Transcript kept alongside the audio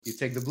You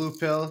take the blue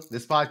pill.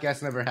 This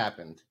podcast never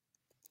happened.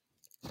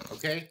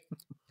 Okay?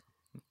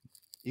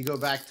 You go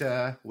back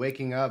to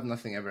waking up.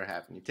 Nothing ever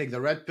happened. You take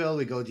the red pill.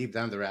 We go deep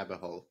down the rabbit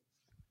hole.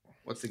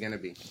 What's it going to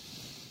be?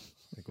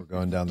 I think we're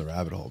going down the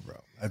rabbit hole,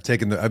 bro. I've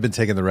been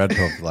taking the red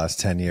pill for the last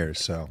 10 years,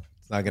 so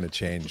it's not going to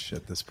change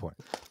at this point.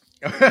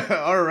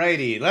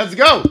 Alrighty, let's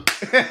go.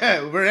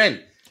 We're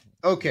in.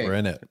 Okay. We're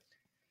in it.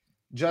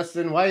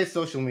 Justin, why is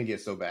social media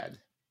so bad?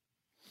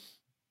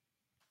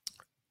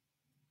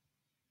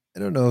 I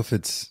don't know if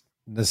it's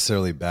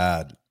necessarily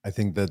bad. I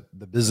think that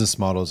the business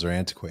models are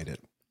antiquated.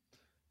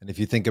 And if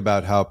you think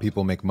about how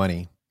people make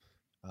money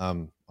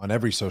on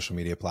every social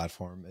media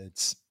platform,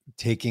 it's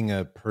taking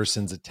a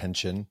person's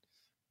attention,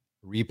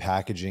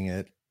 repackaging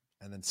it,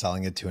 and then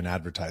selling it to an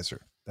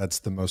advertiser. That's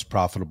the most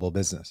profitable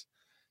business.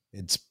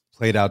 It's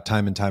played out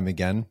time and time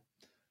again.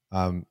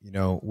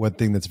 One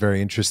thing that's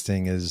very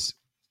interesting is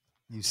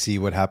you see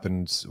what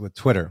happens with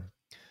Twitter.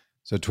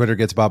 So Twitter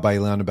gets bought by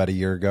Elon about a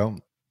year ago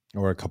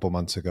or a couple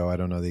months ago. I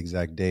don't know the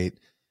exact date.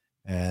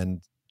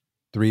 And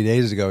 3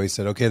 days ago, he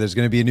said, okay, there's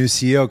going to be a new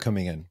CEO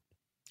coming in.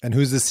 And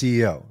who's the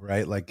CEO,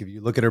 right? Like if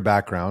you look at her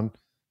background,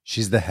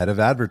 she's the head of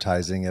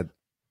advertising at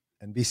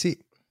NBC.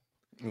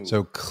 Ooh.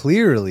 So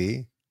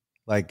clearly,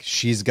 like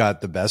she's got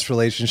the best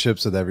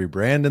relationships with every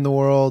brand in the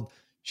world.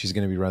 She's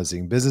going to be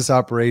running business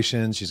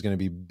operations. She's going to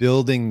be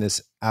building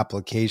this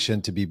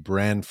application to be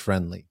brand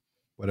friendly,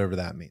 whatever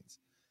that means.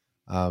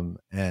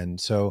 And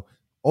so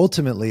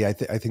ultimately, I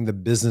think the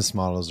business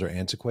models are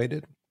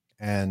antiquated,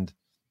 and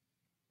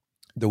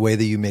the way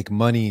that you make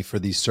money for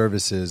these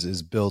services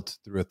is built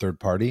through a third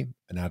party,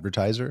 an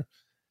advertiser.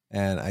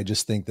 And I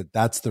just think that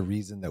that's the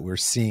reason that we're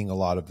seeing a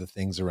lot of the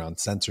things around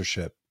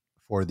censorship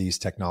for these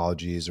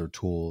technologies or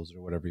tools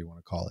or whatever you want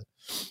to call it.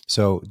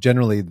 So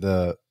generally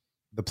the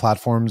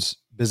platform's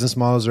business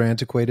models are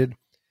antiquated,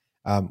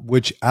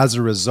 which as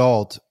a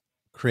result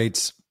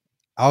creates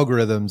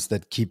algorithms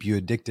that keep you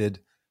addicted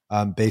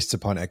based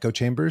upon echo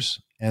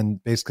chambers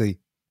and basically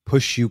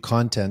push you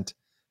content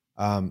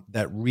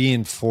that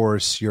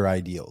reinforce your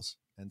ideals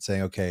and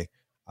saying, okay,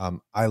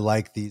 I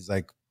like these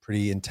like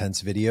pretty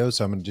intense videos,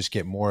 so I'm going to just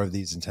get more of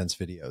these intense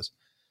videos.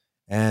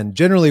 And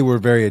generally we're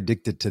very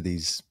addicted to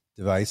these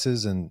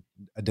devices and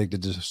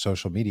addicted to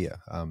social media.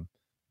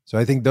 So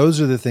I think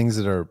those are the things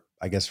that are,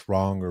 I guess,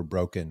 wrong or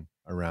broken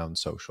around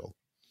social.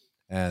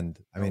 And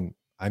I mean,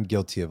 I'm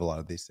guilty of a lot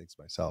of these things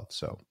myself.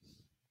 So,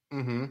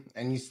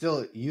 and you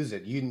still use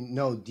it. You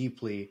know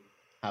deeply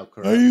how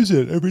corrupt I use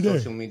it every day.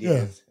 Social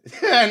media is,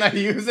 and I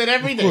use it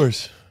every day. Of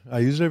course, I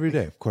use it every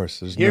day. Of course,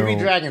 there's Here Be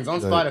Dragons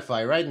on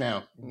Spotify right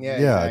now. Yeah,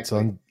 exactly. It's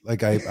on.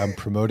 Like I'm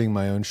promoting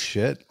my own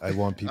shit. I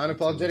want people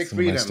Unapologetic to listen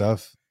freedom to my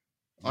stuff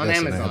on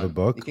Amazon. And I have a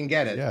book. You can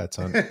get it. Yeah, it's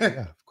on.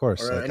 Yeah, of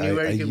course. Or like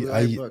anywhere you can buy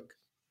a book.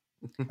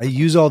 I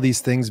use all these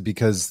things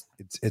because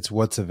it's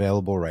what's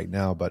available right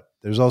now. But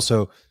there's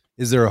also,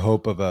 is there a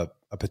hope of a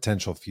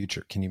potential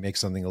future? Can you make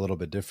something a little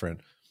bit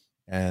different?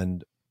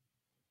 And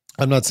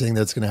I'm not saying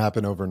that's going to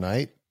happen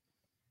overnight,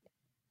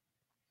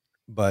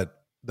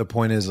 but the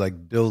point is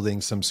like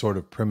building some sort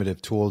of primitive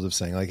tools of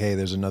saying like, hey,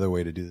 there's another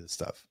way to do this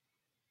stuff.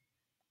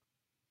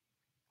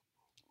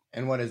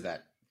 And what is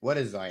that? What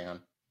is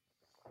Zion?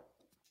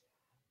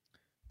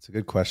 It's a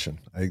good question.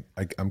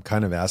 I'm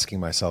kind of asking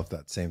myself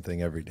that same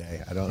thing every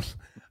day.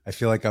 I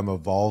feel like I'm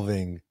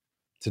evolving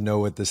to know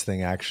what this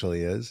thing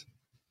actually is.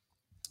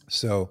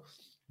 So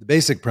the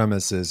basic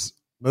premise is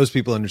most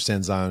people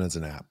understand Zion as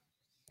an app.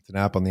 It's an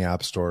app on the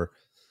App Store.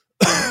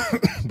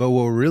 But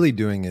what we're really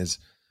doing is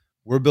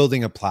we're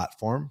building a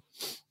platform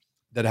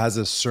that has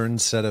a certain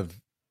set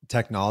of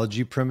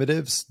technology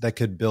primitives that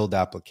could build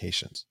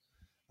applications.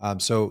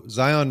 So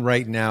Zion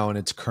right now in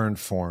its current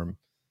form,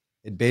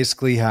 it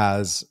basically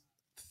has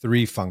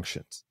 3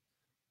 functions.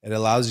 It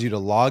allows you to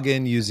log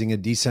in using a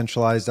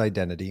decentralized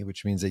identity,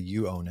 which means that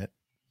you own it.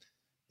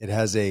 It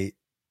has a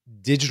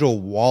digital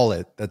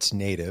wallet that's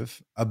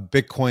native, a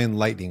Bitcoin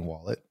Lightning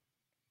wallet.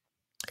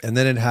 And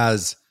then it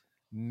has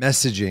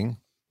messaging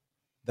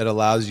that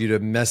allows you to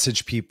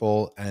message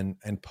people and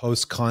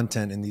post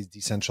content in these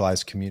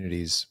decentralized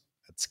communities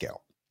at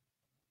scale.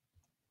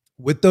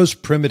 With those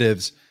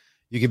primitives,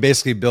 you can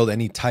basically build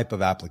any type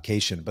of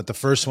application. But the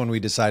first one we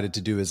decided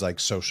to do is like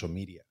social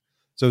media.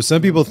 So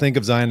some people think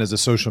of Zion as a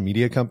social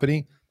media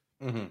company,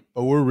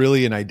 but we're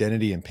really an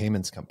identity and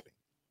payments company.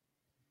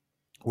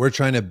 We're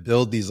trying to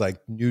build these like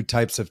new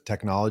types of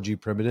technology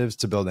primitives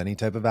to build any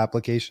type of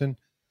application.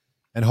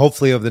 And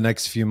hopefully over the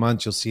next few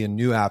months, you'll see a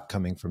new app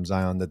coming from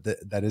Zion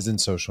that is in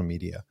social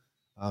media.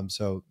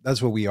 So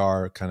that's what we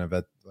are kind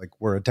of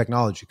we're a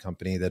technology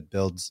company that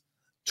builds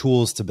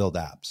tools to build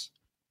apps.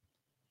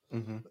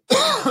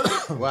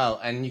 Wow.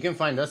 And you can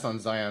find us on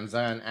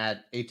Zion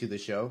at A to the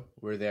Show.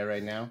 We're there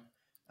right now.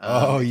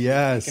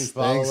 Yes. You can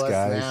follow us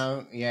guys.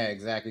 now. Yeah,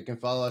 exactly. You can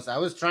follow us. I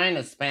was trying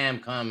to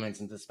spam comments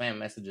and to spam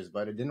messages,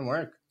 but it didn't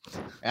work.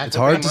 It's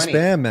hard to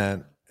spam,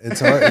 man. It's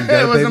hard. You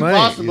gotta pay money.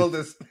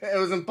 It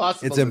was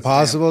impossible. It's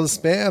impossible to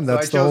spam.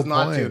 That's the whole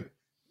point.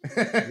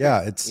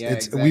 Yeah,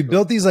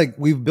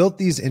 we've built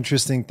these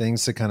interesting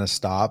things to kind of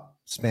stop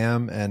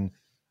spam, and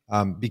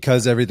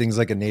because everything's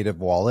like a native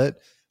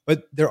wallet.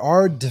 But there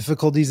are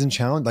difficulties and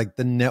challenges. Like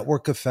the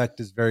network effect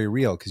is very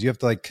real because you have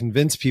to like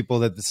convince people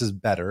that this is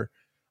better.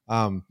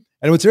 And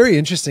what's very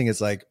interesting is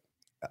like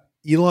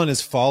Elon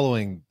is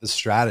following the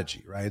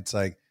strategy, right? It's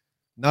like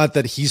not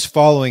that he's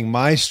following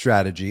my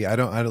strategy. I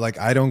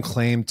don't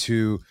claim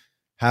to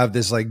have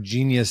this like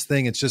genius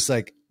thing. It's just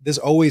like this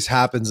always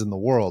happens in the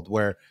world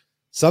where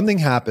something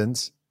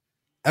happens,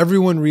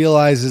 everyone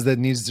realizes that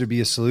needs to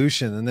be a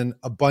solution, and then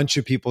a bunch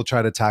of people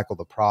try to tackle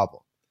the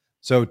problem.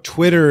 So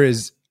Twitter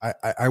is,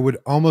 I would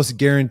almost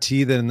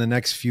guarantee that in the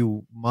next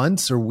few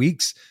months or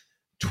weeks,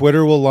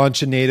 Twitter will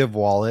launch a native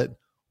wallet.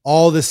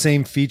 All the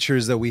same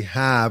features that we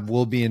have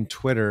will be in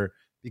Twitter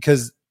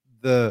because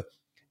the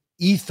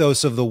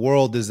ethos of the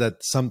world is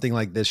that something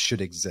like this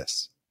should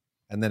exist.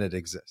 And then it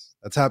exists.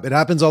 That's how it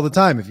happens all the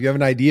time. If you have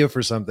an idea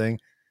for something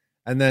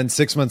and then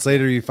 6 months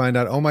later you find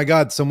out, oh my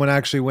God, someone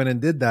actually went and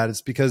did that.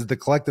 It's because the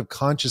collective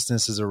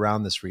consciousness is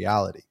around this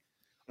reality.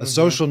 A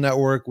social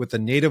network with a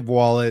native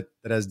wallet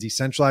that has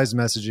decentralized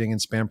messaging and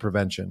spam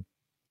prevention,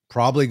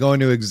 probably going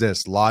to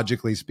exist,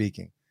 logically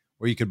speaking,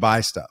 where you could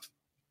buy stuff,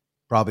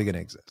 probably going to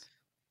exist.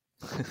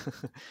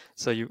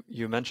 So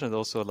you mentioned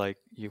also like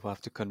you have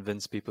to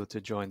convince people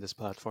to join this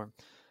platform.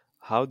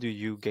 How do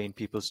you gain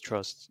people's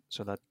trust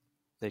so that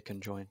they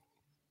can join?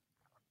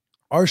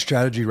 Our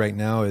strategy right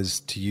now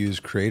is to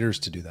use creators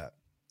to do that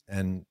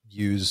and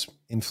use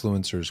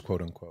influencers,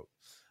 quote unquote.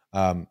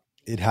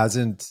 It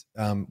hasn't,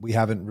 we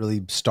haven't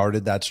really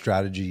started that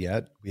strategy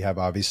yet. We have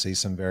obviously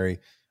some very,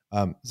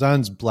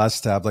 Zion's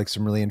blessed to have like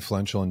some really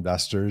influential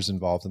investors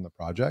involved in the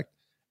project.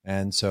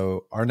 And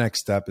so our next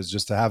step is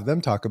just to have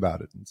them talk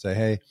about it and say,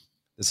 hey,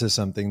 this is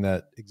something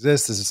that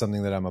exists. This is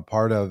something that I'm a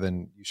part of,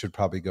 and you should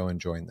probably go and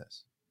join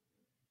this.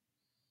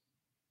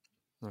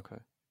 Okay.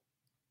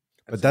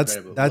 But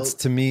that's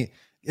to me,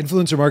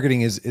 influencer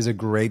marketing is a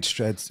great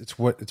strategy.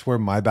 It's where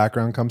my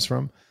background comes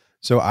from.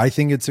 So I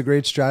think it's a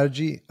great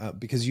strategy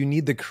because you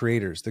need the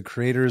creators. The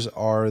creators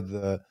are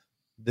the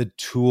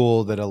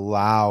tool that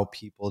allow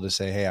people to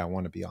say, hey, I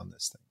want to be on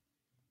this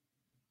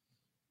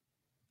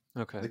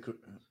thing. Okay.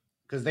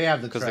 Because they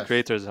have the trust. Because the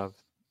creators have,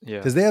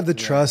 because they have the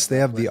trust, they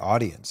have the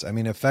audience. I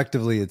mean,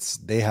 effectively,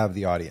 they have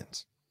the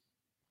audience.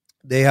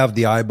 They have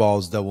the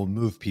eyeballs that will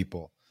move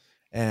people.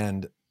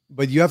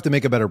 But you have to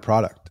make a better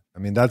product. I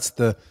mean, that's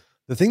the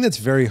thing that's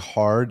very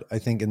hard, I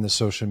think, in the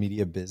social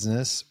media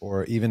business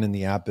or even in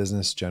the app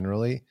business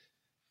generally,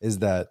 is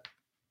that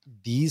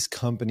these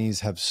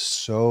companies have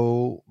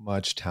so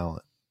much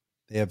talent.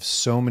 They have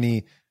so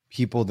many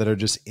people that are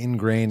just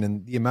ingrained,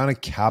 and the amount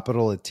of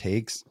capital it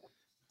takes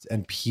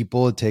and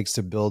people it takes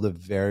to build a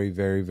very,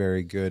 very,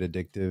 very good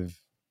addictive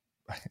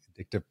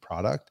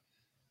product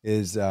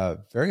is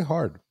very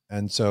hard.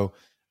 And so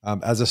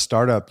as a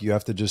startup, you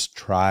have to just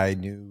try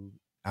new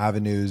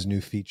avenues,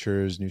 new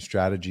features, new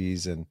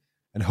strategies, and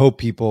hope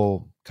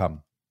people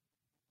come.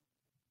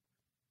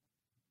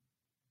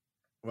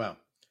 Well,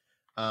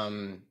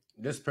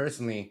 just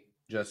personally,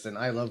 Justin,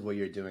 I love what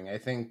you're doing. I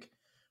think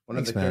one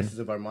of the curses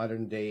of our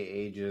modern day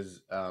age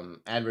is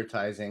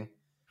advertising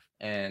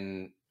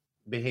and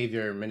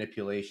behavior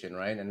manipulation,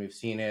 right? And we've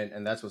seen it,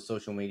 and that's what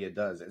social media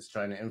does. It's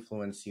trying to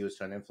influence you. It's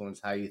trying to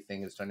influence how you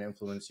think. It's trying to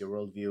influence your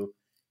worldview.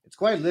 It's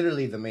quite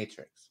literally the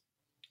Matrix.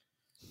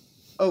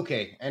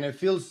 Okay, and it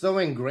feels so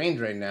ingrained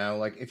right now.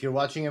 Like if you're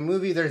watching a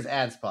movie, there's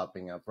ads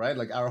popping up, right?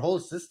 Like our whole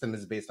system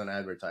is based on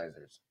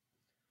advertisers.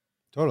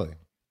 Totally.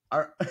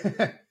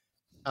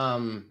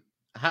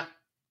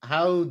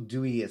 How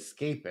do we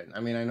escape it? I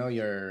mean, I know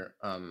your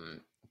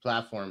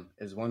platform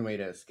is one way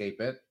to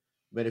escape it,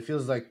 but it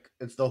feels like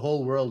it's the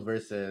whole world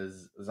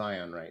versus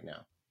Zion right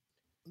now.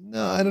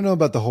 No, I don't know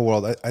about the whole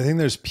world. I think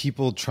there's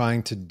people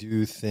trying to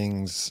do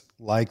things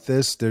like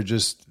this. They're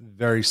just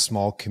very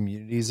small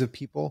communities of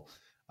people.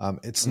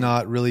 It's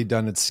not really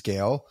done at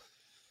scale.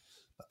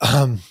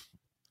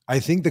 I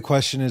think the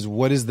question is,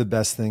 what is the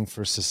best thing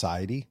for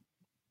society?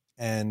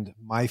 And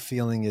my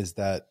feeling is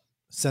that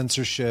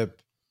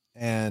censorship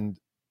and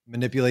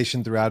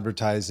manipulation through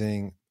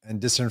advertising and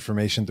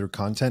disinformation through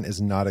content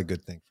is not a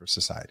good thing for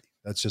society.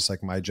 That's just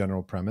like my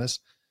general premise.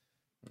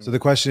 So the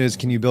question is,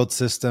 can you build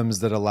systems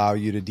that allow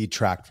you to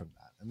detract from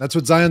that? And that's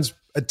what Zion's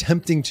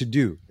attempting to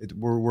do.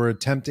 We're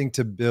attempting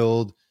to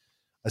build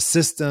a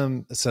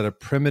system, a set of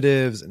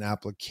primitives, an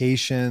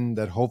application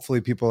that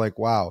hopefully people are like,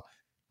 wow,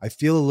 I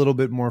feel a little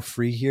bit more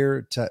free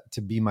here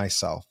to be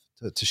myself,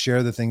 to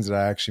share the things that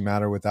actually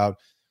matter without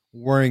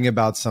worrying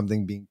about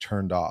something being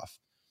turned off.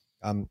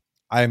 I'm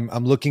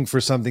looking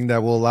for something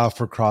that will allow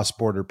for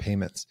cross-border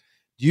payments.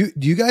 Do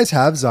you guys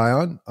have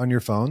Zion on your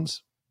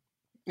phones?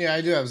 Yeah,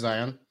 I do have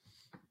Zion.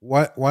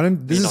 Why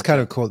don't this is kind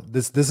of cool.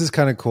 This is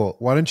kind of cool.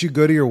 Why don't you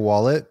go to your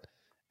wallet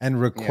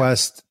and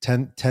request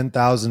 10,000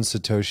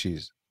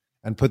 Satoshis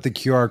and put the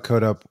QR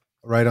code up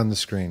right on the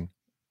screen?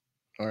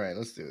 All right,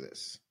 let's do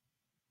this.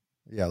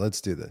 Yeah,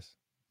 let's do this.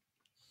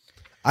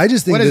 I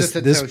just think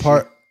this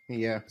part,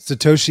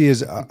 Satoshi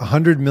is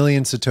 100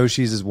 million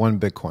Satoshis is 1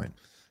 Bitcoin.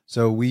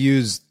 So we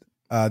use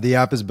the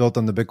app is built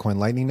on the Bitcoin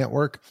Lightning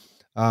Network.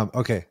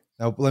 Okay,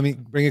 now let me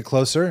bring it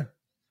closer.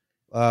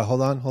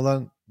 Hold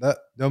on.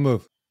 Don't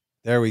move.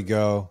 There we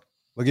go.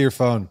 Look at your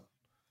phone.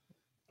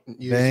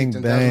 You Bang,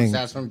 received 10,000 bang,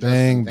 sats from Justin.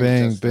 bang, Thanks,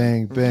 bang, Justin.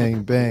 bang,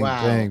 bang, bang,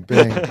 Wow. bang,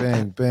 bang,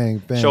 bang, bang,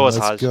 bang. Show us,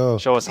 Let's Haj. go.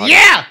 Show us, Haj.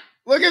 Yeah!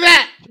 Look at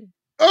that!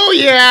 Oh,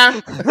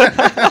 yeah!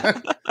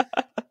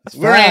 It's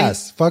We're in.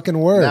 fast. Fucking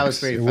works. That was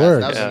pretty it fast.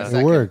 works. That was in a Yeah. It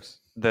second. works.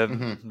 The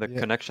Mhm. Yeah.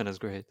 connection is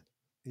great.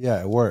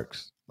 Yeah, it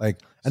works. And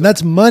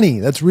that's money.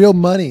 That's real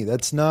money.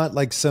 That's not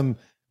like some.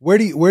 Where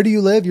do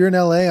you live? You're in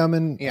LA. I'm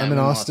in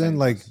Los Austin.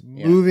 Like Angeles.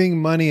 Yeah.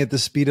 moving money at the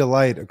speed of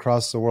light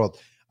across the world.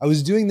 I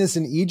was doing this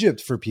in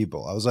Egypt for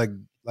people. I was like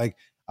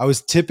I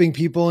was tipping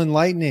people in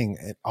Lightning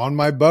on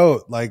my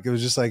boat. Like it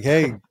was just like,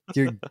 hey,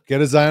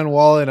 get a Zion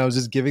wallet. And I was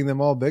just giving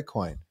them all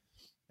Bitcoin,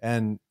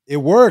 and it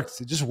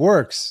worked. It just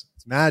works.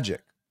 It's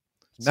magic.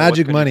 So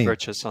Magic what can money. you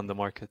purchase on the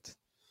market?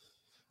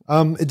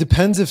 It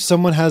depends if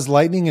someone has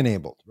Lightning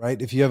enabled, right?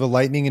 If you have a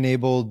Lightning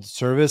enabled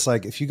service,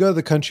 like if you go to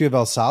the country of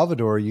El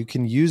Salvador, you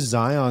can use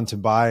Zion to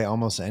buy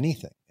almost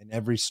anything in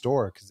every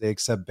store because they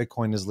accept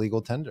Bitcoin as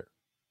legal tender.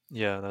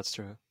 Yeah, that's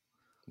true.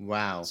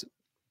 Wow.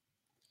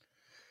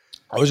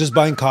 I was just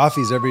buying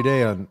coffees every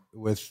day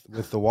with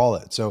the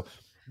wallet. So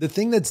the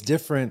thing that's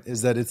different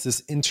is that it's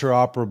this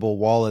interoperable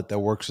wallet that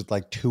works with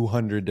like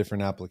 200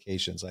 different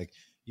applications. Like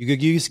you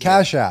could use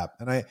Cash App,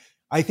 and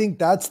I think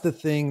that's the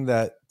thing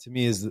that to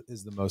me is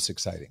the most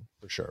exciting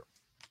for sure.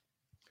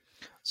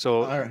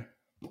 So All right.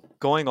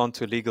 going on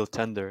to legal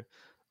tender,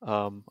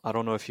 I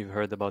don't know if you've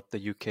heard about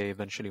the UK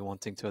eventually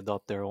wanting to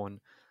adopt their own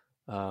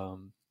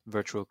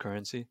virtual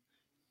currency.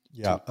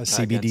 Yeah, a against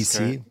CBDC.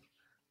 current-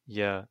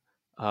 Yeah.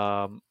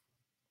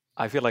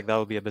 I feel like that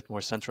would be a bit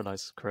more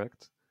centralized,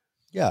 correct?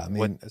 Yeah, I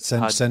mean,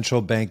 Had-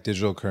 central bank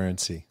digital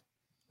currency,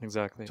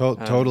 Exactly.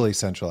 totally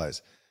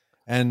centralized.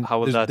 And How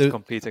will there's- that there-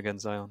 compete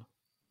against Zion?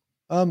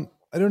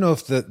 I don't know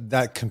if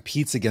that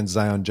competes against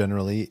Zion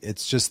generally.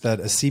 It's just that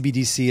a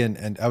CBDC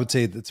and I would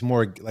say it's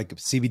more like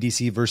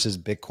CBDC versus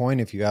Bitcoin.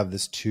 If you have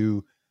this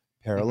two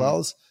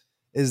parallels,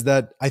 is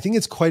that I think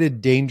it's quite a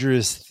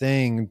dangerous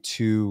thing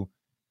to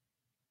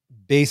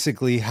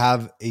basically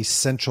have a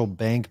central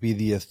bank be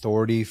the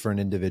authority for an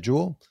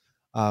individual.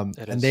 And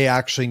is. they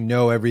actually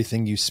know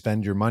everything you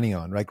spend your money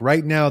on. Like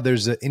right now,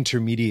 there's an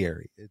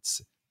intermediary.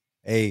 It's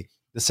the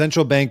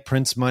central bank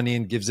prints money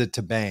and gives it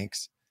to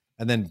banks,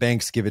 and then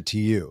banks give it to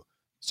you.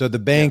 So the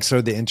banks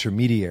are the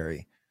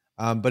intermediary.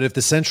 But if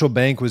the central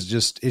bank was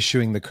just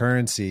issuing the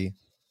currency,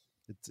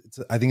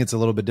 I think it's a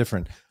little bit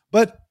different.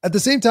 But at the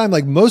same time,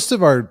 like most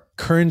of our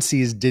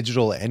currency is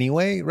digital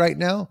anyway right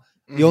now.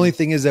 The only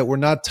thing is that we're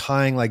not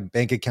tying like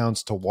bank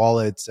accounts to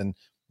wallets, and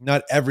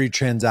not every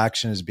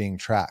transaction is being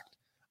tracked.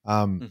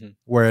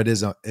 Where it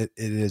is on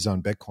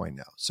Bitcoin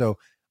now. So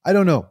I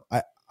don't know.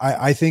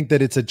 I think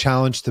that it's a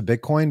challenge to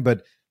Bitcoin,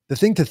 but the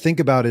thing to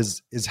think about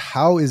is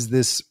how is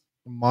this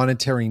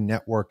monetary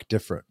network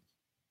different?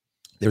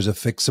 There's a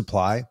fixed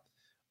supply.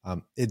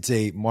 It's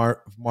a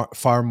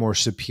far more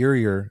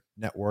superior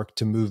network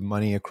to move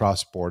money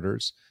across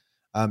borders.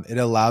 It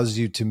allows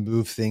you to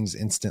move things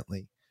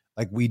instantly,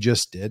 like we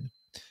just did.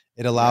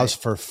 It allows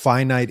for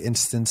finite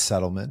instant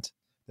settlement.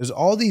 There's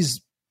all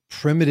these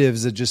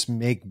primitives that just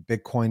make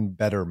Bitcoin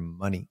better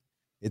money.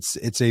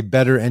 It's a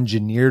better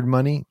engineered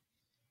money.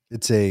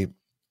 It's a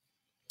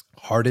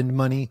hardened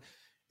money.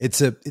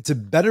 It's a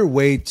better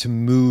way to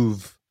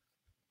move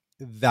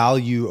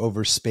value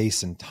over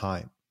space and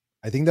time.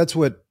 I think that's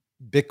what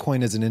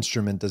Bitcoin as an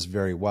instrument does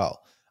very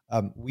well.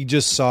 We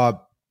just saw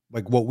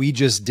like what we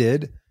just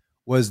did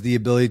was the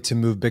ability to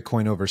move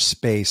Bitcoin over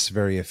space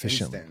very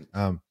efficiently.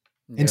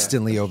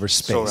 Instantly over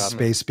space,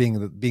 space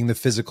being the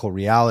physical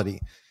reality.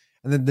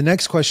 And then the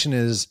next question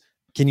is,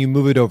 can you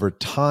move it over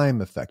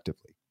time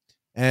effectively?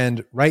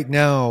 And right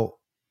now,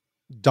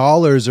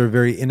 dollars are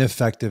very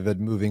ineffective at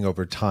moving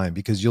over time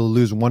because you'll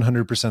lose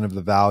 100% of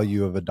the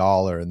value of a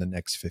dollar in the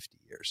next 50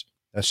 years.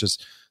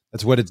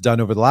 That's what it's done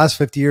over the last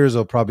 50 years.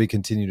 It'll probably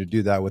continue to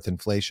do that with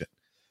inflation.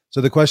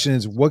 So the question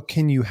is, what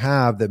can you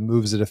have that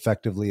moves it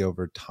effectively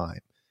over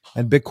time?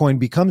 And Bitcoin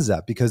becomes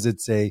that because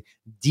it's a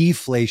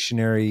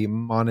deflationary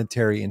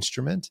monetary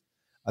instrument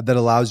that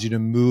allows you to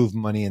move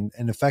money and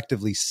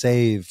effectively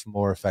save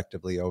more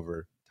effectively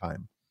over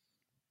time.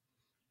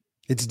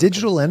 It's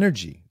digital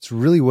energy. It's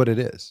really what it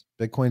is.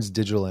 Bitcoin's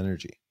digital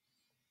energy.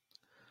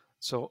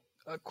 So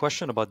a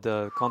question about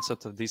the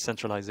concept of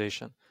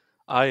decentralization.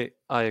 I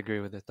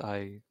agree with it.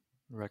 I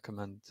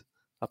recommend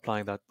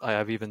applying that. I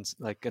have even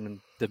like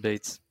in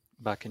debates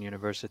back in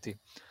university,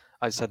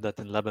 I said that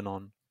in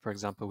Lebanon, for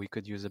example, we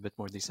could use a bit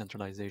more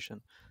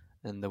decentralization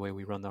in the way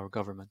we run our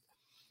government.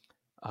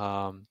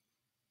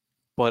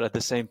 But at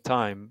the same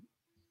time,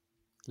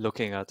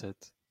 looking at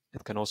it,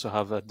 it can also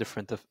have a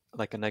different,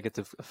 like a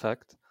negative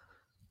effect,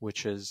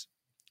 which is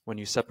when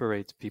you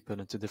separate people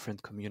into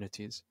different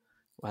communities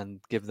and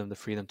give them the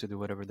freedom to do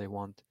whatever they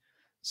want,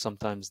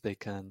 sometimes they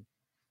can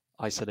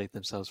isolate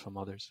themselves from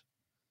others,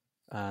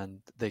 and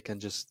they can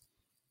just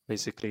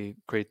basically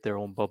create their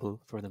own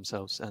bubble for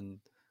themselves and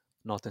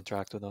not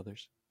interact with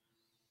others.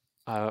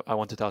 I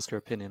wanted to ask your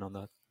opinion on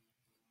that.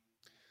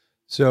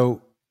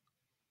 So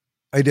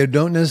I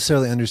don't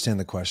necessarily understand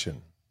the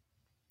question.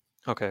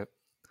 Okay,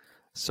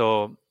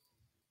 so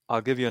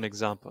I'll give you an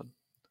example.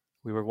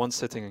 We were once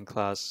sitting in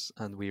class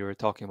and we were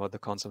talking about the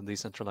concept of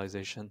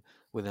decentralization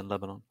within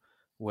Lebanon,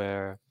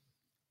 where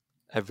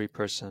every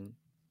person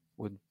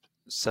would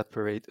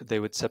they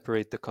would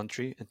separate the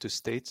country into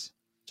states,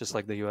 just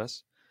like the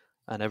US,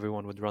 and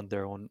everyone would run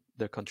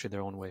their country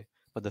their own way.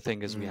 But the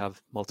thing is, we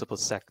have multiple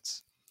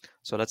sects.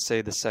 So let's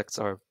say the sects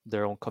are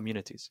their own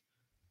communities,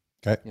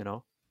 Okay. you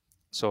know?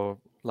 So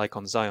like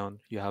on Zion,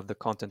 you have the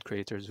content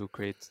creators who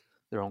create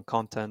their own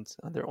content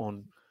and their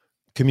own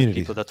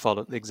Community. people that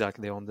follow,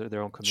 exactly, they own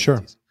their own Sure.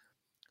 communities.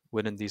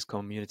 Within these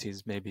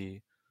communities,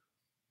 maybe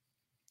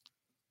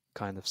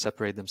kind of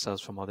separate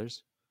themselves from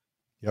others.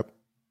 Yep.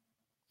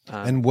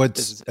 And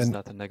is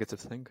that a negative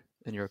thing,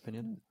 in your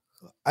opinion?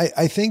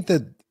 I think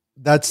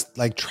that's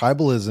like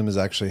tribalism is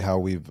actually how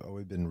we've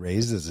been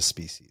raised as a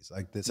species.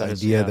 Like this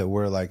idea that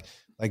we're like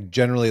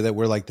generally that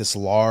we're like this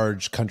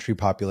large country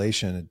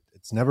population.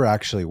 It's never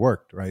actually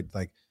worked, right?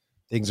 Like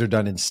things are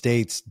done in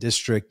states,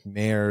 district,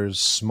 mayors,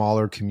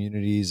 smaller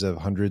communities of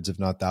hundreds, if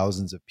not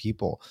thousands of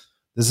people.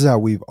 This is how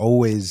we've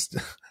always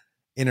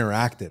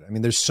interacted. I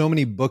mean, there's so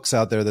many books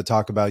out there that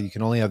talk about you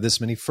can only have this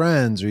many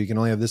friends, or you can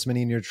only have this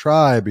many in your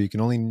tribe, or you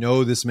can only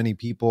know this many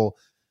people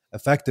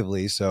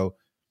effectively. So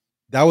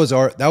that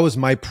was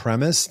my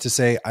premise to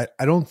say,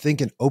 I don't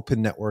think an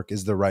open network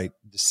is the right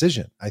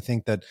decision. I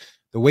think that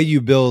the way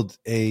you build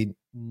a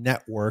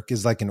network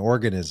is like an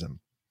organism.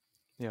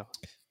 Yeah.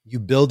 You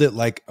build it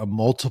like a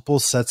multiple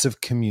sets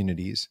of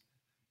communities.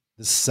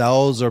 The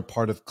cells are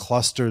part of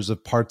clusters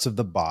of parts of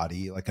the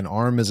body. Like an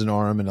arm is an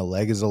arm, and a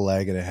leg is a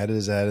leg, and a head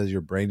is a head,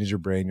 your brain is your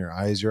brain, your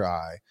eye is your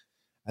eye.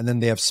 And then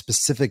they have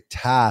specific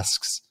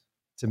tasks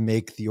to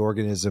make the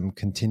organism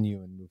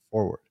continue and move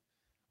forward.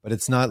 But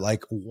it's not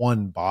like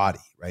one body,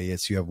 right?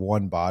 It's you have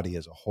one body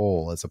as a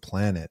whole, as a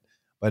planet,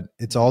 but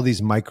it's all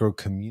these micro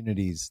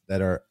communities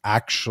that are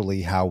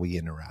actually how we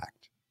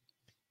interact.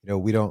 You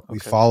know, we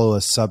follow a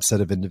subset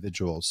of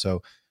individuals.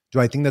 So do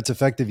I think that's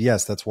effective?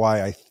 Yes. That's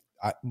why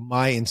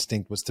my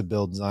instinct was to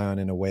build Zion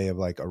in a way of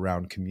like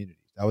around communities.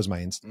 That was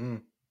my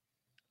instinct.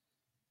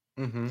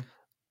 Mm-hmm.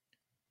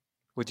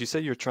 Would you say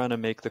you're trying to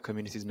make the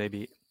communities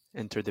maybe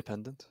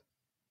interdependent?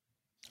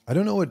 I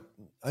don't know what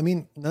I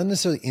mean. Not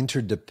necessarily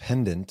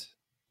interdependent.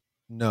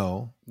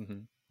 No,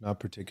 not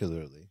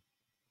particularly.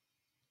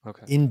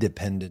 Okay.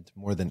 Independent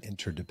more than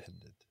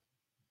interdependent.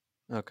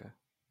 Okay.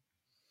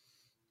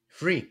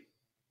 Free.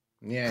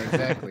 Yeah,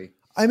 exactly.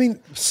 I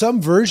mean,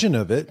 some version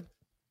of it.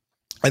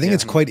 I think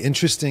it's quite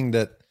interesting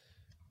that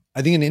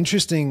I think an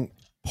interesting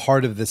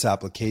part of this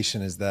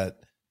application is that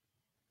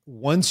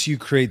once you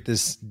create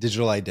this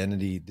digital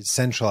identity, the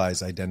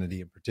centralized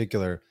identity in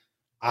particular,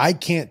 I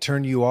can't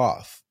turn you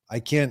off. I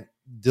can't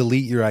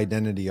delete your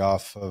identity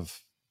off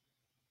of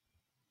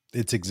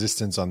its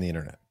existence on the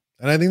internet.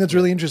 And I think that's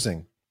really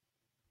interesting.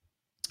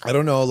 I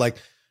don't know, like,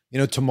 you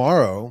know,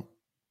 tomorrow,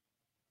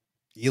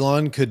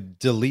 Elon could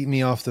delete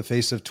me off the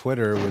face of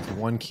Twitter with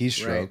one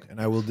keystroke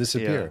and I will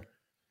disappear. Yeah.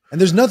 And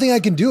there's nothing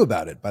I can do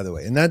about it, by the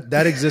way. And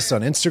that exists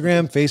on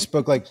Instagram,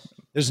 Facebook. Like,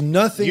 there's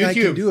nothing YouTube. I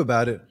can do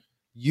about it.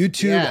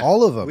 YouTube,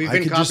 all of them. We've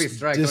been copy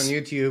striked on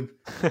YouTube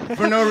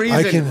for no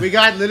reason. We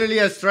got literally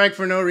a strike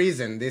for no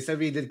reason. They said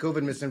we did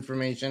COVID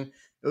misinformation.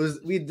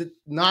 We did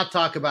not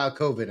talk about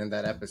COVID in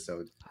that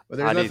episode, but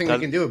there's nothing we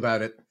can do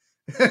about it.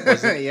 Yeah,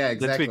 exactly.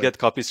 Didn't we get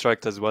copy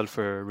striked as well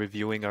for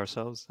reviewing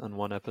ourselves on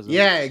one episode?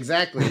 Yeah,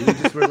 exactly. We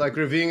just were like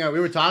reviewing. We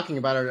were talking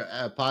about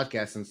our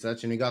podcast and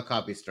such, and we got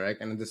copy strike,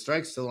 and the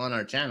strike's still on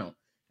our channel,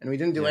 and we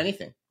didn't do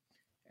anything.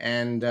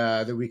 And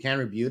that we can't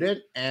rebuke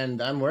it.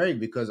 And I'm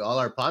worried because all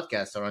our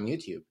podcasts are on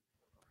YouTube.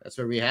 That's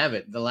where we have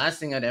it. The last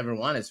thing I'd ever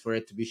want is for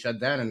it to be shut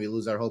down and we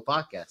lose our whole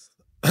podcast.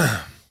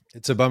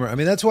 It's a bummer. I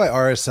mean, that's why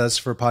RSS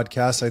for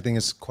podcasts, I think,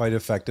 is quite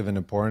effective and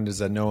important, is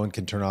that no one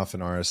can turn off an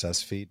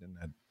RSS feed. And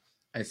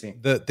I see.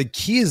 The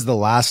key is the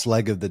last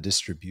leg of the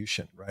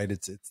distribution, right?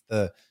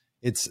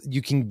 It's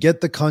you can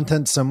get the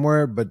content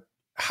somewhere, but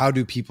how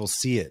do people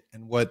see it?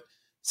 And what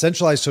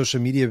centralized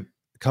social media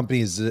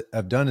companies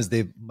have done is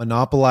they've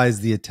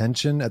monopolized the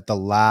attention at the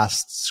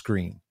last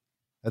screen.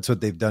 That's what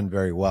they've done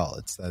very well.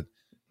 It's that,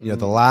 you know,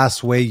 the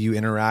last way you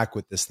interact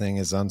with this thing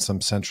is on some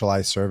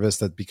centralized service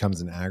that becomes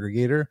an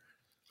aggregator.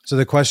 So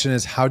the question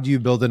is, how do you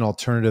build an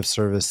alternative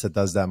service that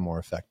does that more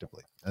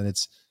effectively? And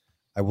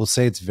I will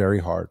say it's very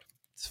hard.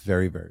 It's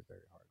very, very,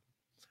 very hard.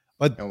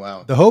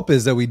 But the hope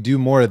is that we do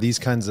more of these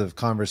kinds of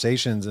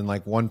conversations in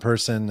like one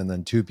person and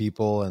then two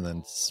people and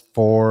then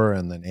 4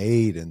 and then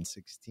 8 and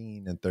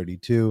 16 and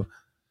 32.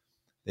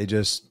 They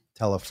just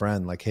tell a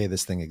friend like, hey,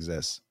 this thing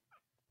exists.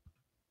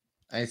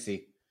 I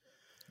see.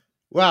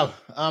 Wow.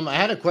 I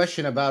had a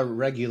question about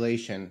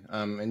regulation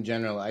in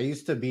general. I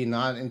used to be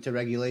not into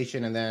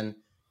regulation, and then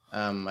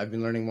I've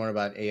been learning more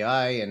about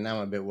AI, and now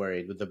I'm a bit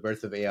worried with the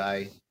birth of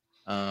AI.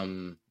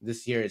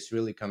 This year, it's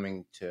really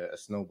coming to a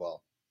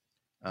snowball.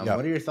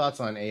 What are your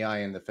thoughts on AI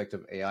and the effect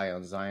of AI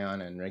on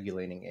Zion and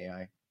regulating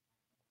AI?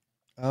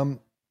 Well,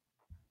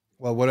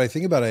 what I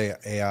think about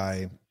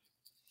AI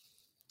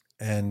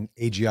and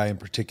AGI in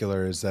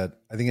particular is that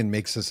I think it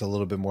makes us a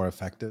little bit more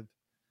effective.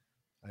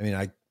 I mean,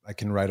 I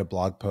can write a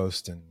blog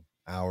post in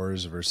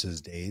hours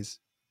versus days,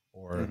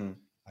 or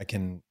I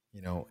can,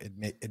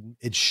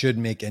 it should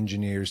make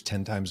engineers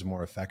 10 times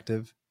more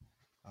effective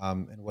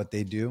in what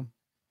they do.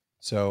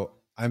 So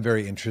I'm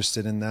very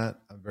interested in that.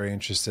 I'm very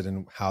interested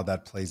in how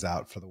that plays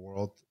out for the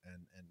world,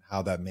 and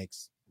how that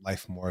makes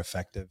life more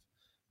effective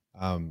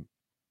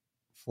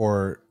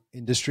for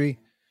industry.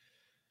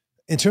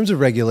 In terms of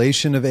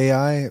regulation of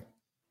AI,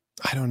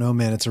 I don't know,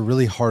 man. It's a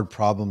really hard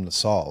problem to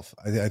solve.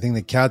 I think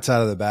the cat's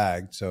out of the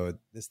bag. So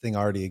this thing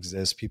already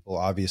exists. People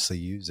obviously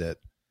use it.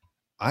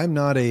 I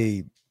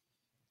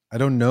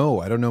don't know.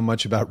 I don't know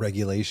much about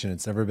regulation.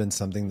 It's never been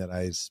something that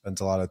I spent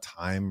a lot of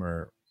time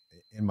or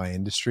in my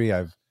industry.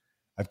 I've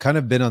kind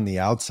of been on the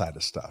outside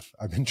of stuff.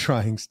 I've been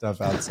trying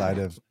stuff outside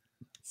of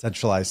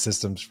centralized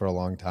systems for a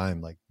long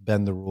time, like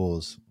bend the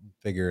rules,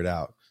 figure it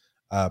out.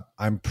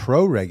 I'm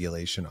pro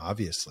regulation,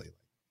 obviously.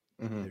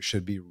 There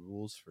should be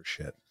rules for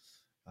shit.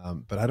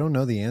 But I don't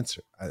know the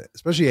answer,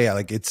 especially AI.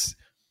 Like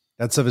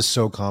that stuff is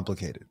so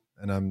complicated,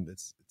 and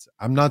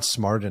I'm not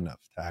smart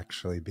enough to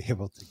actually be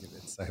able to give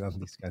insight on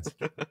these kinds of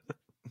things.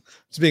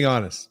 Just being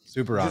honest,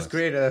 super honest. Just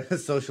create a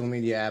social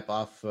media app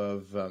off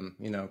of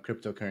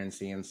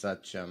cryptocurrency and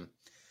such.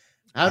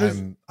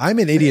 I'm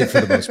an idiot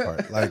for the most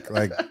part.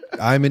 Like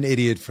I'm an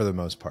idiot for the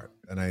most part,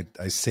 and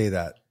I say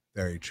that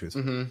very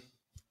truthfully.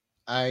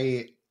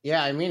 I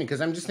mean, because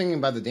I'm just thinking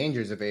about the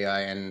dangers of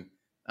AI and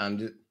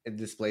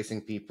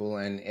displacing people,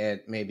 and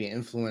it maybe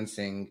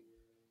influencing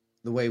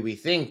the way we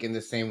think in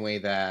the same way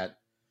that,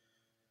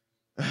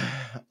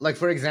 like,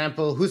 for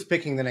example, who's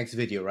picking the next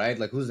video, right?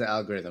 Like, who's the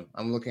algorithm?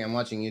 I'm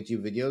watching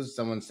YouTube videos,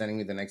 someone's sending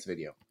me the next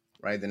video,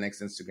 right? The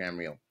next Instagram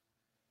reel.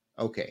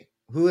 Okay,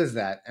 who is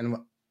that? And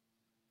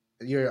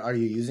are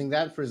you using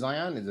that for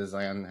Zion? Does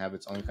Zion have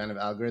its own kind of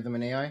algorithm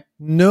in AI?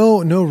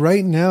 No.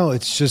 Right now,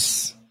 it's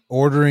just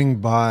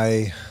ordering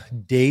by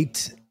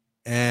date,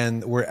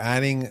 and we're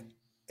adding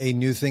a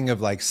new thing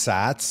of like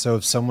sats. So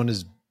if someone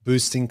is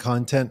boosting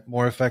content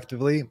more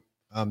effectively,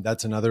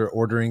 that's another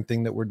ordering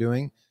thing that we're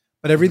doing.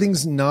 But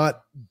everything's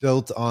not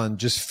built on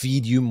just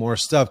feed you more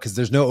stuff, because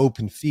there's no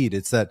open feed.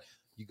 It's that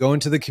you go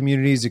into the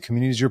communities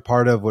you're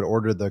part of would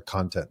order the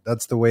content.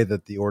 That's the way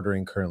that the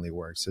ordering currently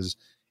works,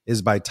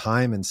 is by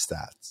time and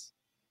stats.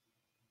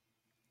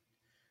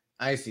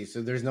 I see.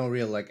 So there's no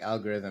real like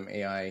algorithm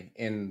AI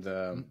in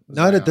the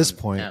not at this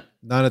point. App.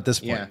 Not at this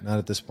point. Yeah. Not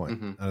at this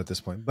point. Not at this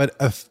point. But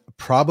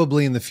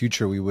probably in the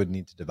future we would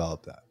need to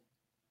develop that.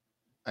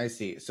 I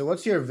see. So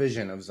what's your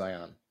vision of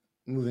Zion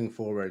moving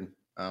forward?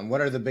 What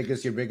are your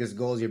biggest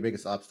goals, your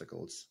biggest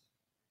obstacles?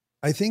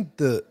 I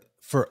think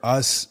for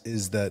us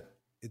is that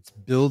it's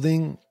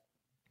building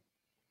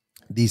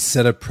these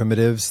set of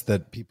primitives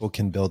that people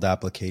can build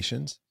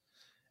applications.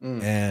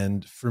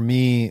 And for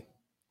me,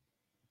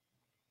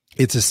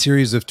 it's a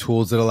series of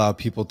tools that allow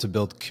people to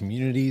build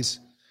communities,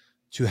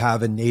 to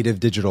have a native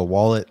digital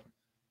wallet,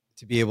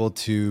 to be able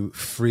to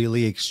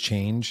freely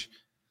exchange.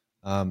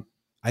 I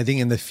think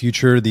in the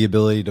future, the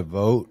ability to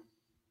vote,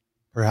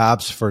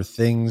 perhaps for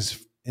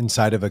things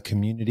inside of a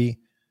community.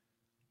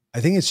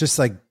 I think it's just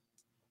like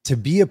to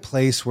be a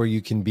place where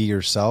you can be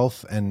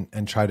yourself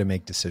and try to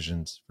make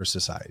decisions for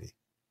society.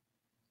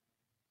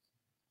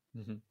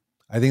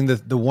 I think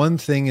that the one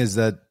thing is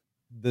that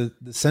the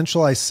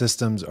centralized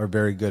systems are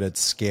very good at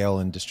scale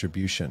and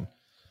distribution,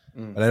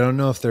 but I don't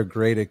know if they're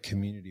great at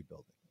community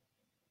building.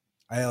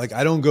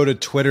 I don't go to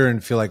Twitter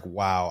and feel like,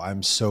 wow,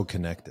 I'm so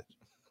connected.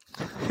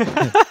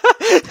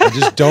 I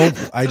just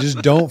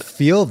don't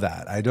feel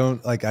that. I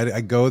don't like,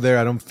 I go there.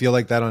 I don't feel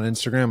like that on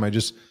Instagram.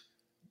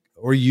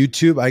 Or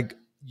YouTube.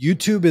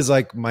 YouTube is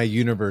like my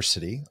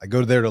university. I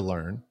go there to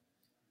learn.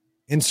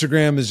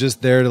 Instagram is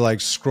just there to like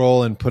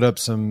scroll and put up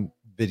some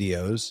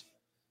videos.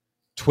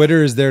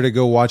 Twitter is there to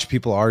go watch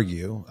people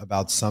argue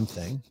about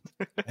something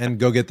and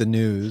go get the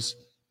news.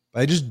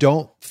 But I just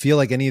don't feel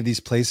like any of these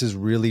places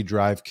really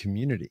drive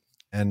community.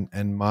 And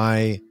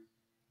my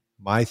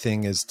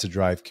thing is to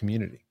drive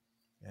community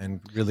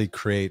and really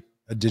create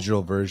a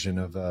digital version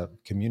of a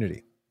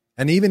community.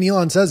 And even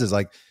Elon says is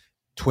like,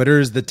 Twitter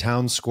is the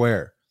town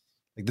square.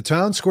 Like the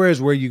town square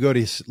is where you go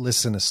to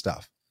listen to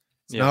stuff.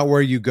 It's not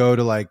where you go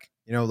to like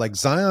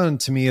Zion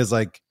to me is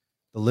like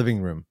the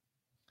living room.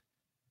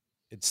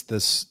 It's the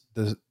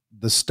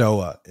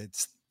stoa.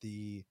 It's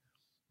the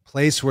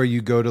place where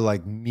you go to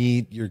like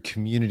meet your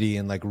community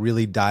and like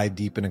really dive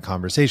deep in a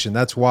conversation.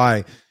 That's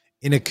why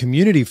in a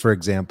community, for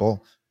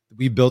example,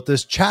 we built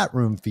this chat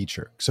room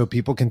feature so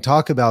people can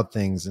talk about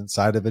things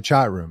inside of a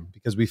chat room,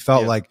 because we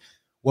felt like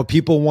what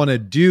people want to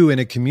do in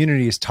a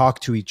community is talk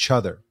to each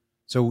other.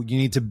 So you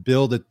need to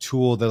build a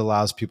tool that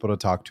allows people to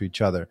talk to each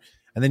other.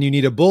 And then you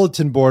need a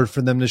bulletin board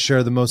for them to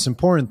share the most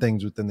important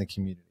things within the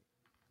community.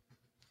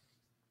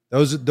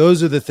 Those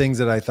are the things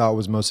that I thought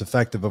was most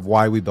effective of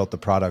why we built the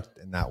product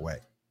in that way.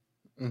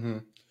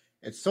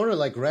 It's sort of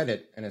like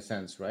Reddit in a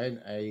sense, right?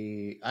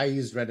 I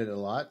use Reddit a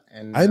lot,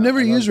 and I've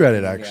never used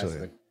Reddit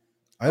actually.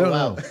 I don't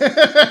know.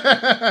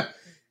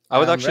 I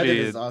would actually. Reddit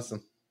is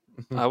awesome.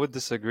 I would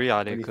disagree,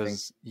 Ali,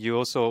 because you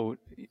also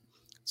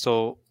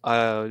So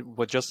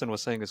what Justin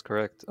was saying is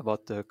correct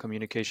about the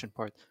communication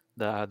part,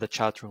 the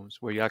chat rooms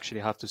where you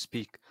actually have to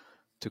speak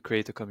to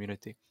create a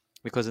community.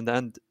 Because in the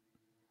end,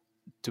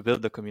 to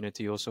build the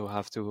community, you also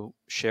have to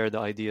share the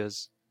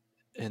ideas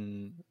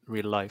in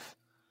real life.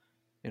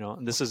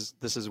 And this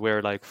is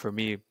where, like, for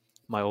me,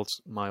 my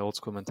old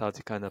school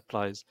mentality kind of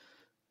applies,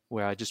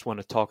 where I just want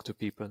to talk to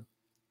people,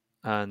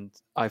 and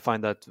I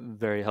find that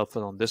very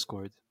helpful on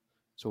Discord.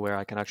 So where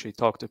I can actually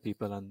talk to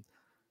people, and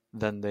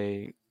then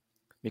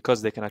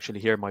because they can actually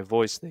hear my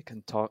voice, they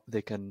can tell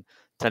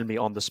me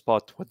on the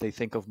spot what they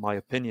think of my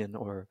opinion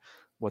or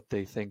what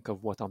they think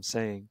of what I'm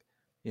saying.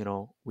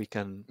 We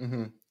can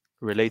Mm-hmm.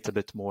 relate a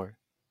bit more.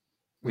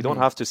 We don't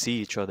Mm-hmm. have to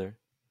see each other,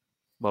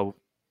 but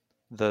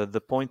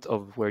the point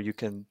of where you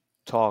can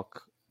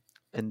talk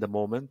in the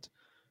moment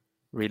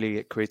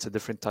really creates a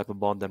different type of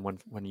bond than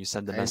when you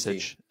send a I see.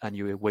 message and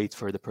you wait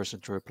for the person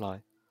to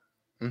reply.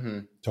 Mm-hmm.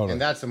 Totally.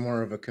 And that's a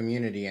more of a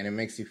community, and it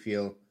makes you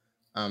feel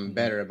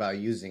better about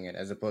using it,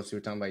 as opposed to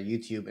we're talking about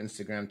YouTube,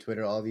 Instagram,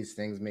 Twitter. All these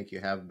things make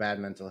you have bad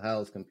mental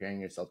health, comparing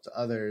yourself to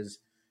others,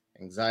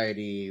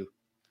 anxiety,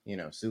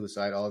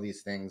 suicide, all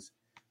these things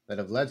that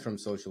have led from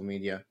social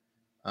media.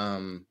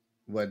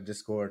 What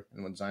Discord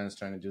and what Zion is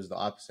trying to do is the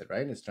opposite,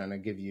 right? It's trying to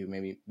give you,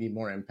 maybe be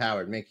more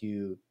empowered, make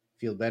you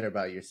feel better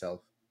about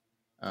yourself.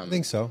 I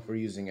think so. For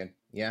using it.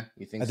 Yeah,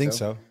 you think so? I think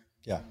so.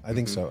 Yeah, I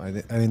think so.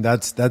 I mean,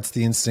 that's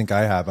the instinct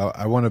I have.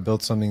 I want to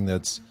build something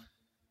that's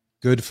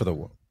good for the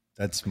world.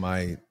 That's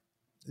my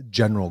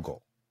general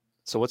goal.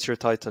 So what's your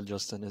title,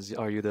 Justin?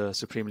 Are you the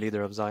supreme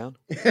leader of Zion?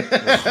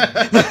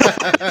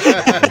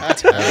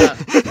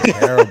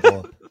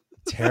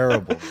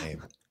 Terrible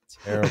name.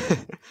 Terrible.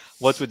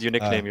 What would you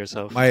nickname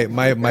yourself?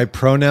 My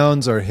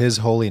pronouns are His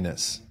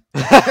Holiness.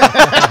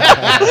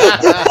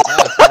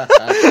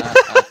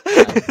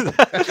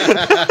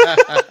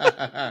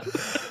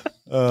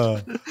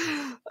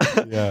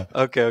 Yeah.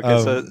 Okay.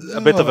 So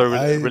a bit of a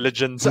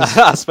religion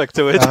aspect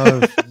to it.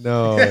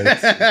 No.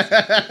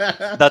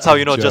 That's how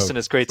Justin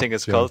is creating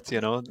his cult,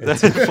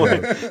 It's a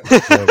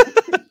joke.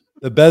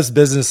 The best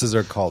businesses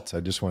are cults.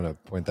 I just want to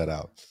point that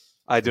out.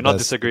 I do not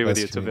disagree with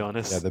you, to be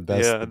honest. Yeah, the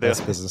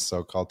best business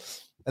so called.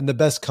 And the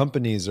best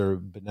companies are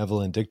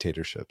benevolent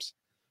dictatorships.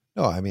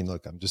 No, I mean,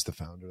 look, I'm just the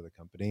founder of the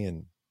company,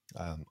 and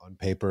on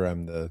paper,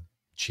 I'm the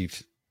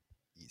chief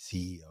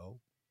CEO,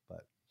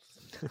 but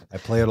I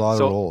play a lot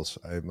of roles.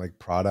 I'm like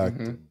product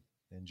and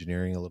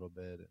engineering a little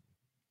bit.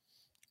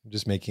 I'm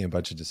just making a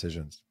bunch of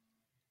decisions.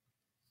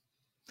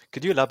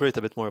 Could you elaborate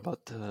a bit more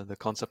about the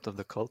concept of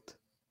the cult?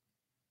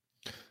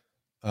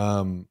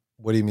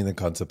 What do you mean the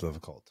concept of a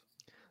cult?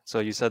 So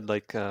you said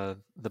like the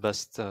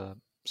best.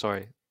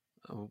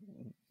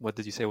 What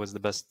did you say was the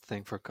best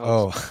thing for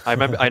cults? Oh, I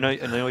remember. I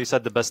know you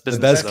said the best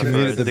businesses.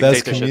 The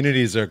best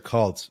communities are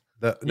cults.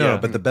 But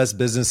the best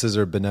businesses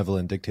are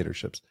benevolent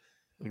dictatorships.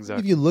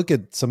 Exactly. If you look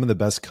at some of the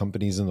best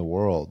companies in the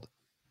world,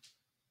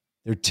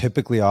 they're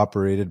typically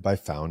operated by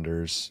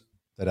founders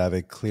that have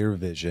a clear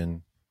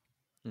vision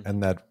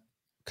and that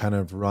kind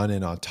of run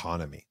in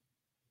autonomy.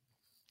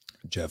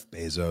 Jeff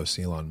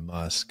Bezos, Elon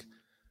Musk,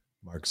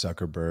 Mark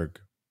Zuckerberg.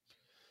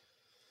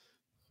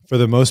 For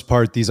the most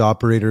part, these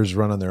operators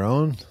run on their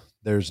own.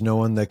 There's no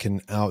one that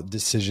can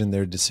out-decision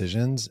their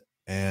decisions,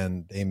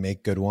 and they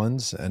make good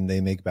ones and they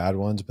make bad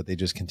ones, but they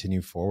just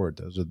continue forward.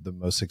 Those are the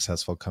most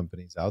successful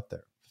companies out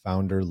there.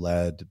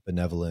 Founder-led,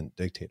 benevolent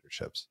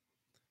dictatorships.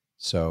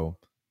 So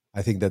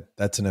I think that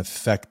that's an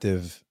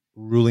effective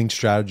ruling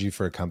strategy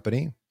for a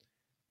company.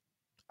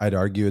 I'd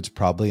argue it's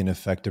probably an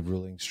effective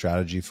ruling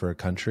strategy for a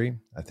country.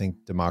 I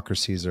think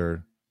democracies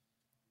are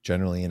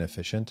generally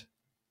inefficient.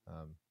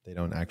 They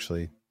don't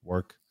actually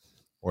work,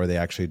 or they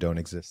actually don't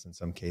exist in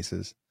some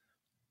cases.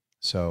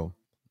 So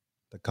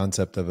the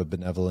concept of a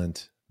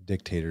benevolent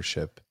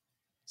dictatorship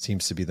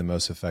seems to be the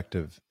most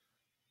effective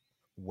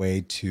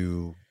way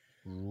to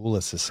rule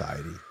a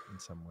society in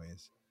some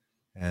ways.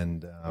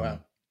 And wow.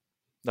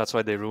 That's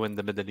why they ruined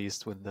the Middle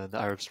East with the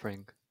Arab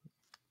Spring.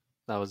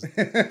 That was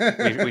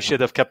we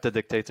should have kept the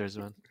dictators,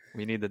 man.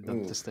 We needed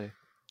them to stay.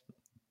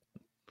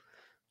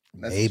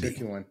 That's a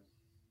tricky one.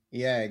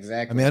 Yeah,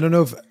 exactly. I mean,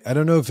 I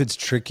don't know if it's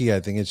tricky.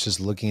 I think it's just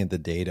looking at the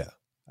data.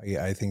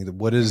 I think that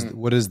what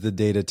does the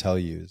data tell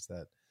you is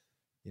that,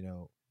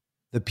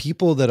 the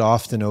people that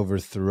often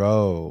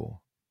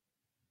overthrow,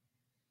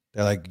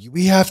 they're like,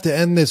 we have to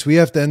end this.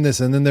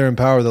 And then they're in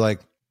power. They're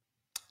like,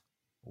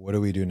 what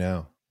do we do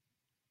now?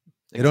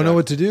 Exactly. They don't know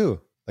what to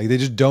do. Like, they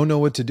just don't know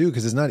what to do,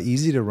 because it's not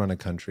easy to run a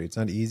country. It's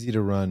not easy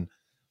to run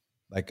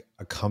like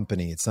a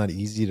company. It's not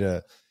easy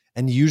to,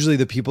 and usually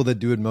the people that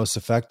do it most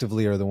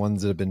effectively are the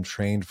ones that have been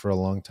trained for a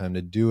long time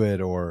to do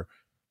it, or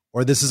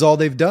this is all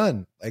they've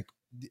done. Like,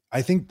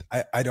 I think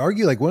I'd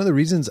argue, like, one of the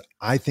reasons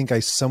I think I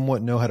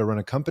somewhat know how to run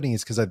a company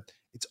is because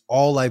it's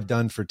all I've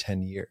done for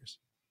 10 years.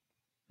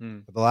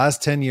 For the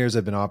last 10 years,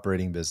 I've been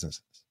operating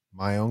businesses,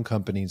 my own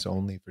companies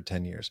only for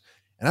 10 years.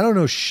 And I don't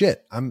know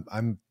shit.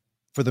 I'm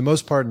for the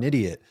most part an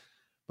idiot.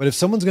 But if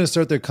someone's going to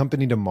start their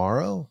company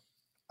tomorrow,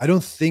 I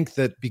don't think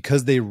that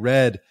because they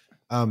read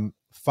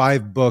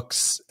 5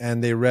 books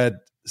and they read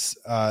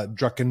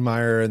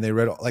Druckenmeier and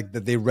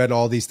they read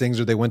all these things,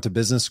 or they went to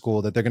business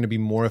school, that they're going to be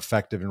more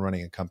effective in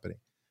running a company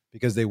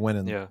because they went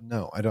and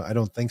no, I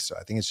don't think so.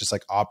 I think it's just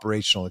like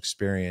operational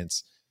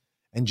experience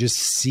and just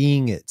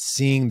seeing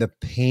the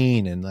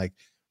pain and like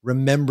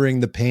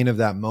remembering the pain of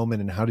that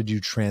moment and how did you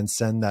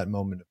transcend that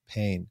moment of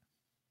pain.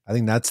 I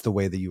think that's the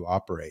way that you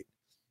operate.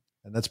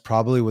 And that's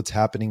probably what's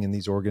happening in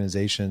these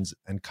organizations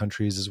and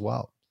countries as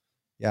well.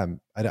 Yeah.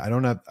 I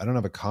don't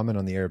have a comment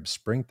on the Arab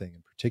Spring thing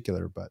in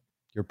particular, but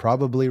you're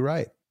probably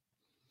right.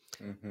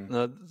 Mm-hmm.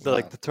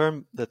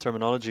 The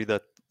terminology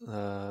that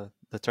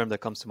the term that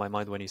comes to my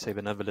mind when you say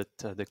benevolent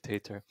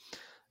dictator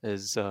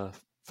is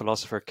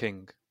philosopher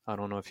king. I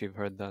don't know if you've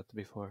heard that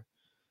before.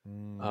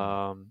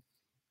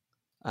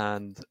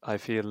 And I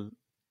feel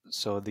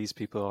so these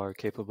people are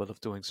capable of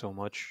doing so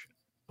much,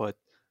 but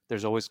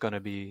there's always going to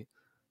be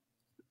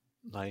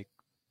like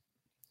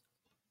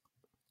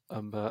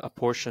a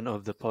portion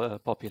of the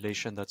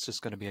population that's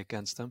just going to be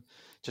against them,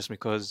 just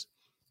because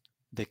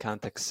they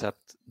can't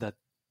accept that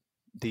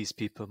these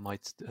people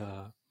might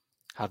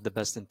have the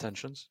best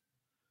intentions,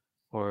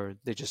 or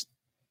they just,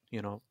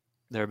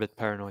 they're a bit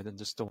paranoid and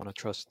just don't want to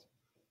trust.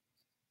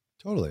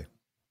 Totally.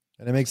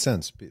 And it makes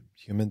sense.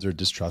 Humans are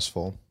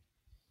distrustful.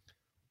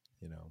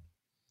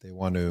 They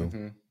want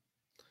to,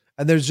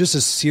 and there's just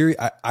a series.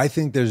 I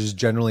think there's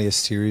generally a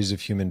series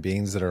of human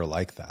beings that are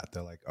like that.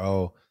 They're like,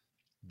 oh,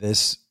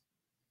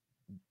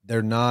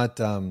 they're not,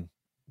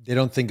 they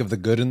don't think of the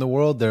good in the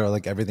world. They're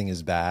like, everything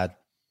is bad.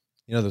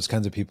 Those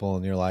kinds of people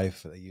in your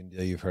life that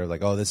you've heard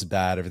like, oh, this is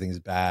bad. Everything's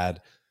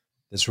bad.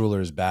 This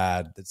ruler is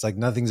bad. It's like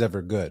nothing's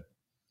ever good.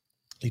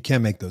 You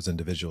can't make those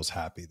individuals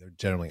happy. They're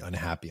generally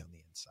unhappy on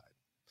the inside.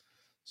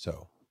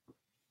 So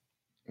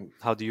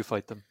how do you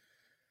fight them?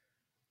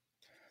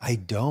 I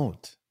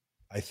don't.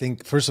 I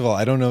think, first of all,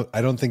 I don't know.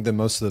 I don't think that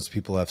most of those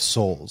people have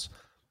souls.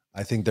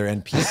 I think they're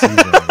NPCs.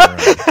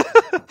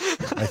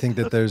 I think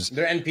that they're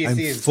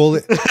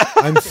NPCs.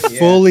 I'm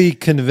fully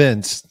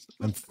convinced.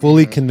 I'm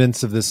fully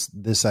convinced of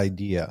this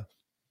idea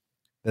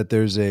that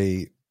there's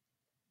a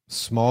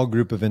small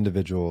group of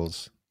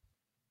individuals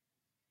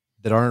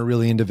that aren't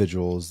really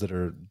individuals, that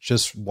are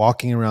just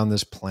walking around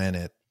this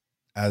planet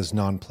as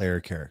non-player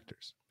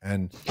characters.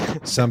 And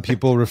some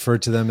people refer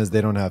to them as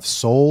they don't have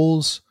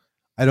souls.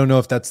 I don't know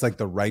if that's like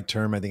the right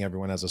term. I think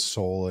everyone has a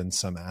soul in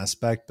some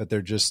aspect, but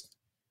they're just,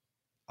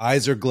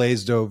 eyes are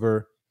glazed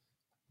over.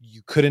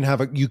 You could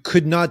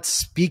not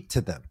speak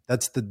to them.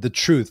 That's the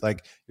truth.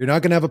 Like, you're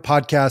not going to have a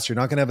podcast. You're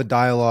not going to have a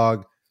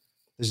dialogue.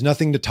 There's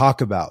nothing to talk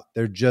about.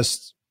 They're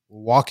just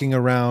walking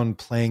around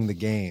playing the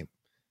game.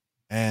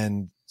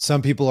 And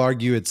some people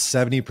argue it's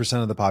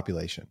 70% of the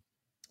population,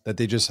 that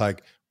they just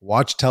like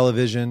watch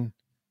television.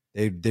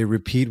 They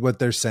repeat what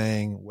they're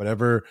saying,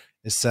 whatever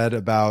is said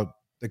about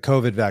the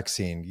COVID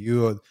vaccine,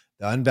 the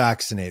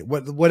unvaccinated,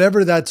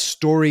 whatever that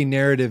story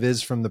narrative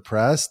is from the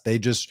press, they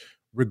just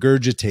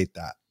regurgitate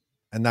that.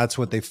 And that's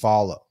what they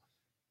follow,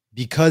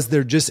 because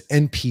they're just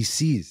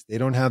NPCs. They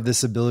don't have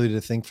this ability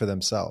to think for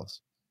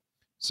themselves.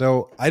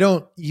 So I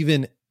don't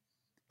even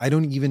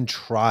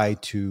try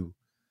to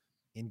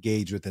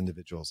engage with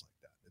individuals like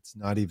that. It's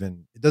not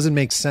even, it doesn't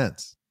make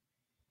sense.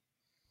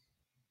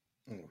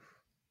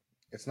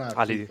 It's not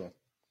Ali,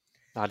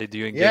 do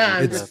you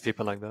engage with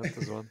people like that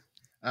as well?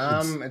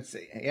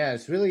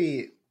 It's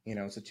really,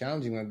 it's a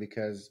challenging one,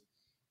 because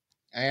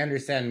I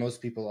understand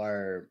most people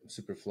are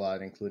super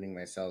flawed, including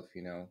myself,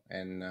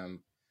 and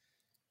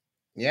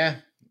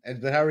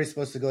but how are we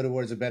supposed to go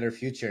towards a better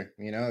future,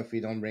 if we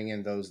don't bring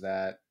in those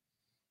that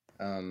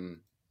they're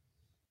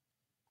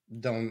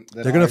going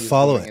to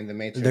follow it in the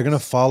Matrix. They're going to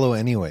follow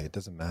anyway. It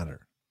doesn't matter.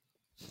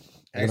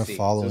 They're going to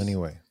follow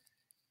anyway.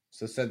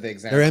 So set the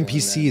example. They're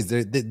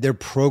NPCs. They're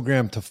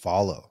programmed to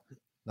follow,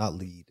 not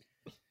lead.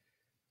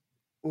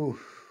 Ooh.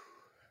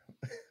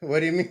 What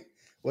do you mean?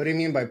 What do you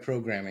mean by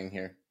programming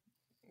here?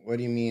 What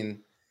do you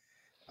mean?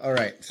 All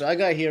right. So I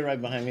got here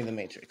right behind me the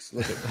Matrix.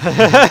 Look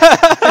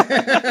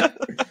at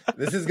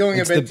this. This is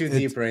going a bit too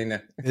deep right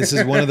now. This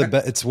is one of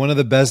the it's one of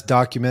the best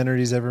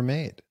documentaries ever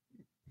made.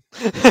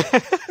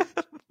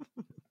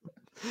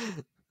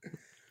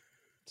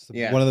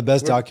 One of the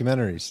best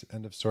documentaries.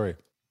 End of story.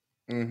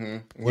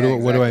 Mm-hmm.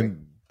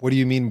 What do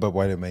you mean by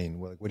what I mean?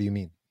 What do you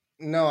mean?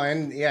 No, I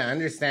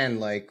understand.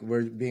 Like,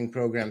 we're being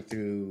programmed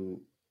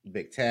through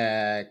big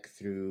tech,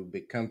 through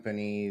big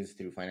companies,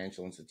 through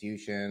financial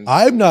institutions.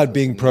 I'm not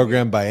being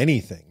programmed by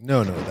anything.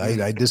 No,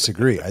 I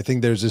disagree. I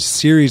think there's a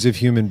series of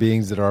human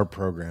beings that are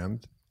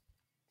programmed.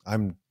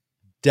 I'm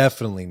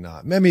definitely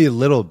not. Maybe a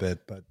little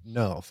bit, but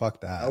no,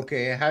 fuck that.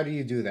 Okay, how do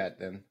you do that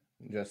then,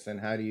 Justin?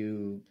 How do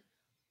you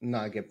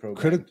not get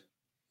programmed?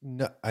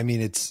 No, I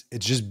mean, it's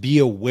just be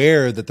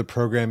aware that the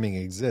programming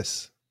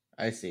exists.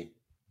 I see.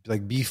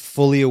 Like, be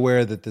fully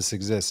aware that this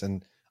exists.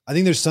 And I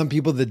think there's some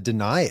people that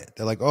deny it.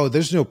 They're like, oh,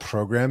 there's no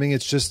programming.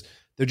 It's just,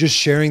 they're just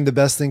sharing the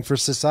best thing for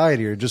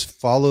society, or just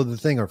follow the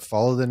thing, or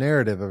follow the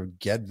narrative, or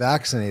get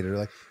vaccinated. Or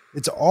like,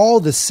 it's all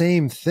the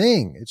same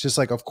thing. It's just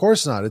like, of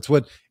course not. It's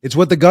what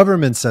the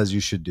government says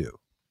you should do.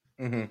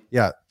 Mm-hmm.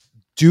 Yeah.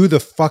 Do the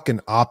fucking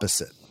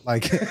opposite.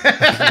 Like,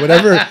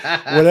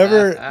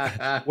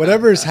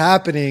 whatever is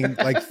happening,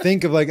 like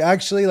think of like,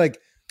 actually, like,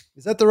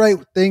 is that the right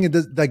thing? It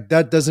does, like,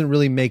 that doesn't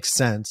really make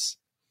sense.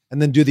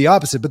 And then do the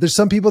opposite. But there's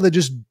some people that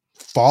just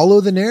follow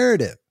the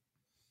narrative.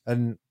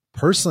 And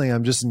personally,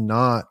 I'm just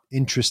not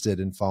interested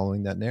in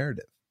following that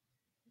narrative.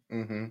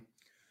 Mm-hmm.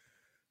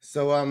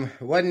 So,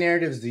 what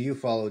narratives do you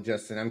follow,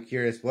 Justin? I'm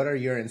curious. What are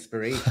your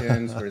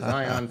inspirations for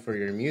Zion, for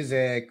your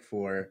music,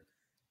 for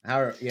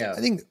how? Yeah,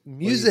 I think what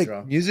do you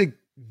draw? music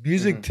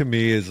Mhm. to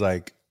me is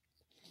like,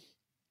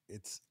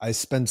 I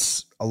spend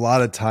a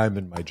lot of time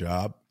in my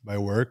job, my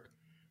work,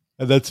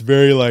 and that's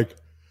very like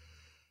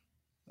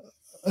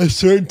a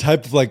certain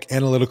type of like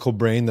analytical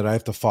brain that I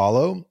have to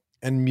follow.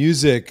 And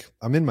music,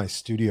 I'm in my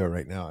studio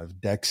right now. I have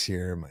decks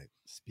here, my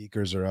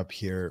speakers are up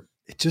here.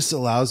 It just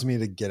allows me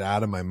to get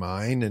out of my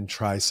mind and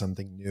try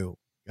something new.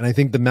 And I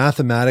think the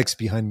mathematics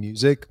behind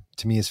music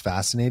to me is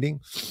fascinating.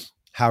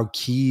 How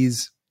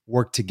keys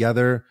work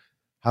together,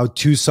 how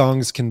two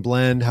songs can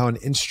blend, how an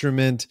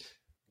instrument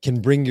can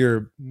bring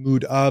your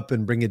mood up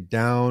and bring it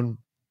down.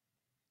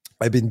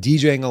 I've been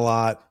DJing a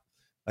lot.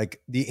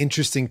 Like, the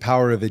interesting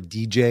power of a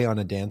DJ on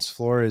a dance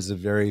floor is a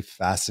very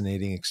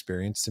fascinating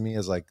experience to me,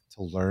 as like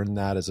to learn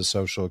that as a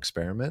social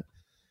experiment,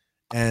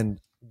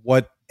 and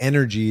what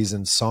energies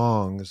and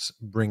songs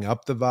bring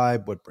up the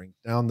vibe, what brings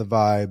down the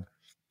vibe,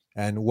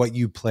 and what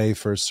you play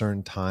for a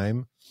certain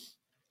time.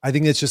 I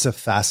think it's just a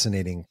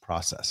fascinating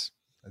process.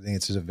 I think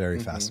it's just a very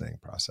Mm-hmm. fascinating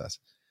process.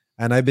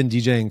 And I've been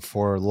DJing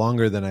for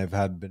longer than I've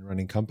been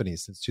running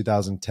companies. Since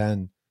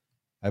 2010,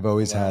 I've Oh,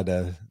 always wow. had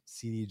a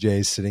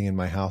CDJ sitting in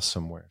my house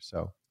somewhere.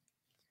 So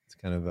it's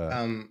kind of a,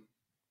 Um,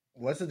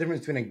 what's the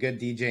difference between a good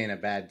DJ and a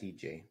bad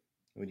DJ?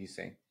 Would you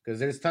say? Because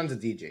there's tons of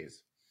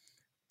DJs.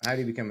 How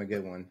do you become a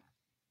good one?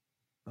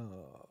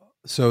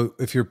 so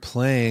if you're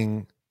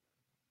playing,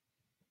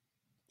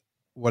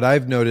 what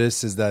I've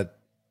noticed is that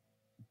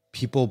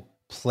people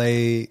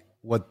play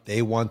what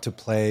they want to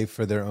play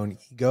for their own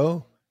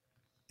ego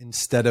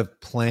instead of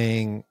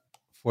playing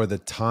for the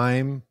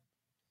time,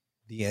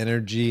 the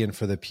energy, and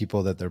for the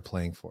people that they're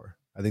playing for.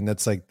 I think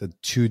that's like the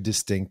two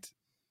distinct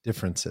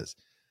differences.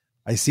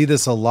 I see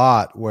this a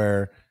lot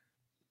where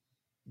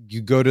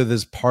you go to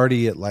this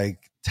party at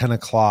like 10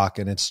 o'clock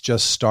and it's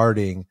just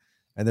starting,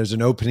 and there's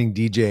an opening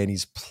DJ and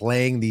he's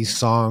playing these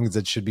songs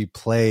that should be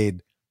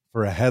played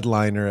for a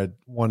headliner at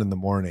 1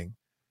 a.m.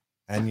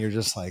 And you're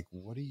just like,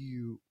 what are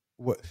you,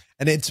 what?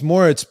 And it's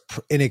more, it's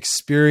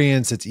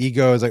inexperience, it's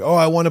ego. It's like, oh,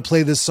 I want to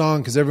play this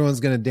song because everyone's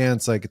going to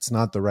dance. Like, it's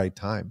not the right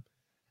time.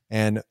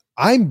 And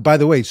I'm, by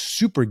the way,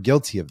 super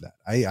guilty of that.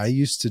 I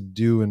used to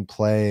do and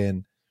play,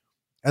 and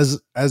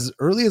as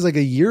early as like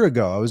a year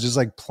ago, I was just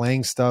like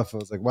playing stuff. I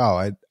was like, wow,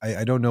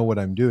 I don't know what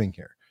I'm doing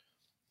here.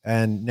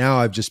 And now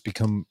I've just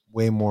become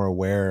way more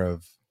aware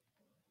of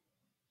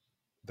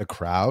the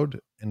crowd,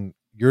 and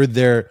you're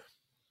there.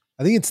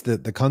 I think it's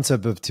the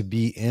concept of to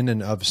be in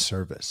and of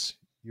service.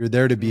 You're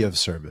there to be Mm. of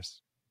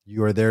service.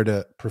 You are there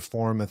to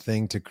perform a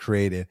thing, to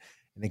create an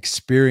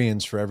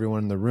experience for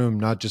everyone in the room,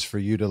 not just for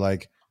you to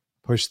like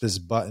push this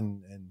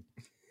button and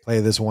play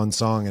this one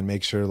song and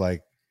make sure,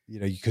 like, you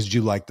know, because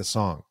you like the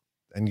song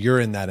and you're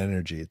in that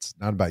energy. It's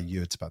not about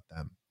you, it's about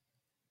them.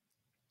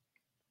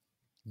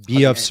 Be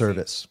Okay, of I see.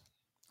 service.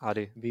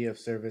 Adi, Be of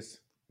service.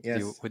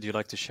 Yes. would you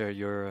like to share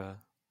your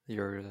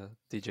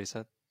DJ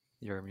set,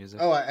 your music?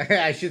 Oh,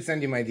 I should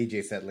send you my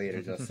DJ set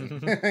later, Justin.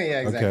 Yeah,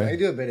 exactly. I Okay.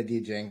 do a bit of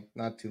DJing,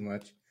 not too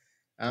much.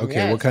 Okay.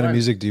 Yeah, What it's kind of fun.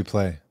 music do you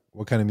play?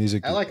 What kind of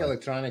music I do you like play?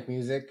 electronic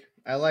music.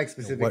 I like What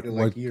specifically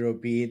like what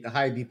Eurobeat,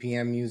 high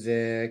BPM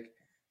music,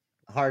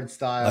 hard like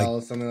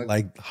style, something like.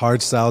 like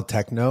hard style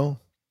techno?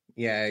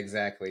 Yeah,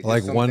 exactly.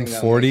 Like Just something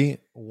that like.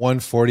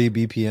 140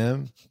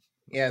 BPM?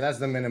 Yeah, that's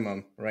the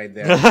minimum right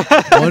there.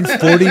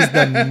 140 is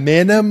the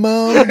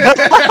minimum?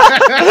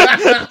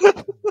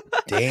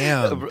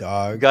 Damn,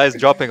 dog. Guys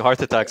dropping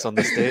heart attacks on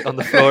the on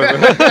the floor.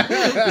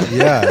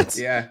 Yeah, it's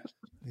Yeah,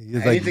 I need to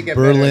like get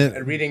better at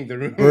Berlin. reading the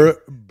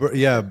room.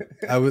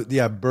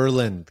 Yeah,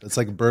 Berlin. It's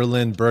like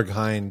Berlin,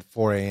 Berghain,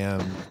 4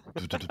 a.m.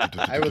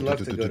 I would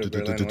love to go to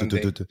Berlin one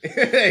day.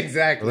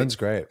 Exactly. Berlin's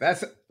great.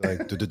 That's.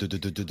 Like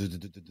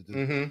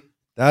Hmm.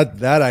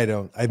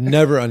 that I've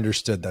never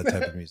understood that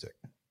type of music,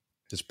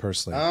 just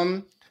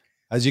personally.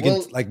 As you can,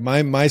 Well. like,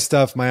 my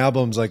stuff, my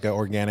album's like an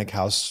organic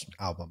house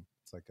album.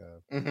 It's like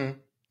a Hmm.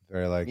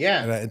 very like,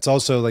 Yeah. and it's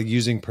also like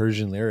using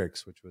Persian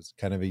lyrics, which was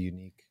kind of a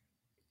unique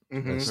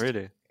Hmm. twist.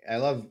 Really? I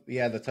love,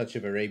 yeah, the touch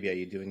of Arabia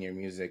you do in your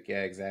music.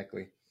 Yeah,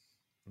 exactly.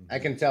 I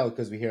Mhm. can tell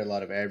because we hear a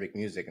lot of Arabic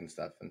music and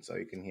stuff, and so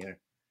you can hear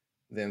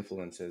the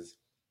influences.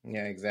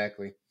 Yeah,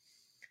 exactly.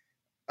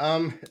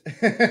 Um,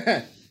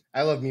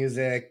 I love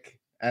music.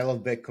 I love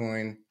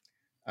Bitcoin.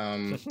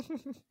 Um,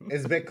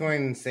 is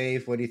Bitcoin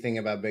safe? What do you think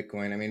about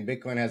Bitcoin? I mean,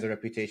 Bitcoin has a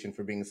reputation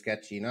for being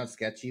sketchy. Not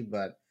sketchy,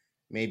 but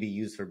maybe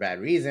used for bad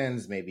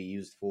reasons. Maybe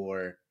used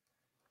for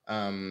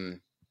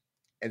um,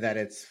 that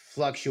it's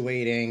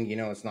fluctuating. You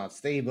know, it's not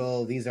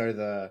stable. These are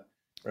the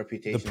The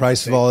reputations of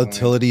price Bitcoin.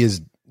 volatility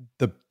is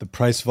the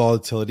price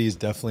volatility is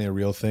definitely a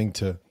real thing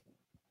to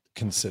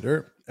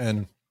consider.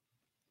 And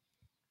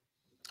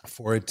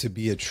for it to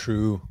be a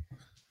true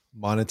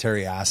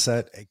monetary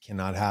asset, it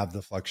cannot have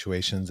the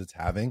fluctuations it's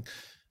having.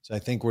 So I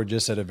think we're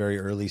just at a very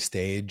early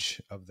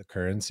stage of the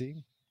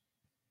currency,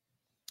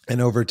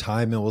 and over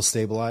time it will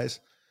stabilize.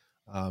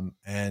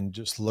 And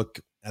just look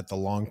at the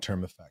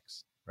long-term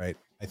effects, right?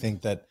 I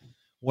think that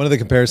one of the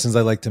comparisons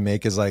I like to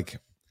make is like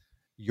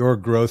your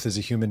growth as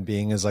a human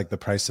being is like the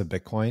price of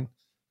Bitcoin.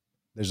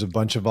 There's a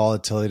bunch of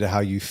volatility to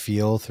how you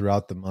feel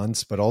throughout the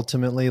months, but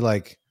ultimately,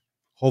 like,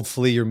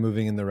 hopefully you're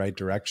moving in the right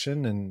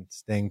direction and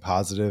staying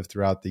positive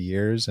throughout the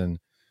years. And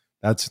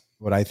that's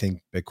what I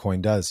think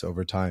Bitcoin does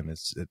over time.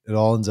 It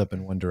all ends up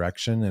in one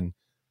direction. And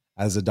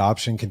as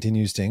adoption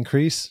continues to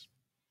increase,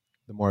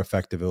 the more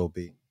effective it will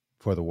be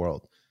for the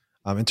world.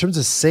 In terms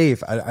of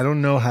safe, I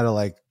don't know how to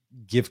like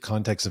give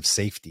context of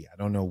safety. I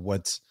don't know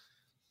what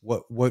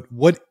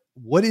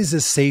is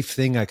a safe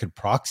thing I could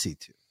proxy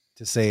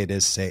to say it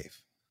is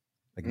safe.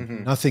 Like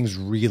nothing's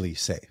really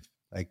safe.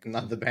 Like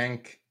Not the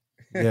bank.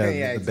 yeah, the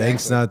exactly.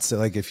 bank's not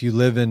like if you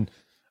live in.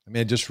 I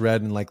mean, I just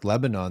read in like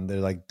Lebanon, they're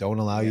like don't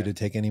allow you to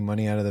take any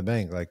money out of the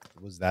bank. Like,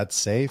 was that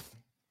safe?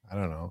 I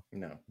don't know.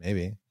 No.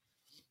 Maybe.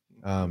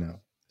 No.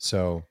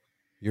 So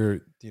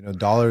you're,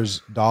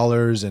 dollars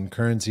and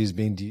currencies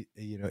being,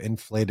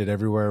 inflated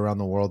everywhere around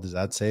the world. Is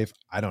that safe?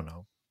 I don't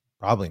know.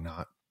 Probably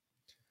not.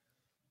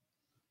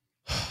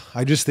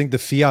 I just think the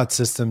fiat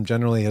system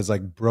generally has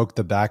like broke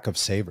the back of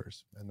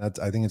savers. And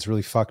I think it's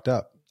really fucked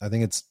up. I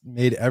think it's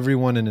made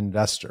everyone an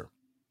investor.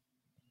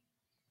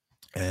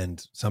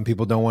 And some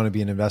people don't want to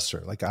be an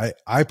investor. Like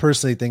I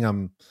personally think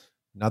I'm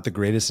not the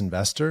greatest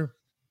investor,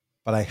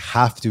 but I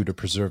have to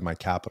preserve my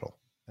capital.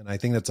 And I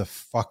think that's a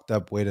fucked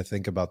up way to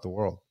think about the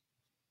world.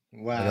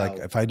 Wow. Like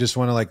if I just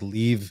want to like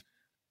leave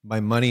my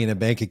money in a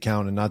bank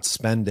account and not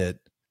spend it,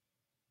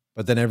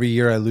 but then every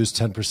year I lose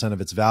 10%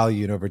 of its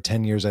value, and over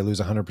 10 years I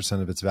lose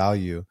 100% of its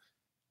value.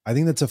 I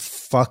think that's a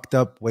fucked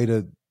up way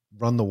to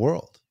run the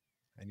world.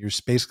 And you're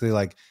basically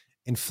like,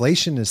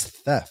 inflation is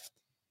theft.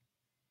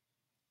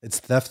 It's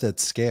theft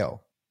at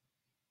scale.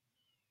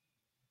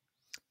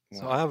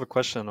 So I have a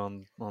question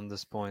on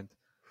this point.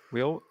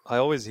 I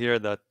always hear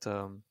that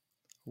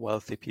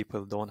wealthy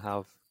people don't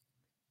have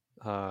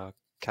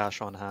cash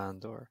on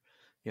hand or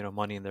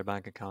money in their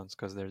bank accounts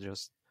because their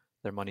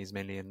money is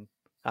mainly in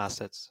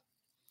assets.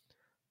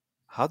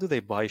 How do they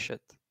buy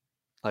shit?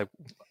 Like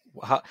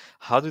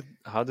how do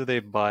they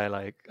buy,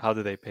 like how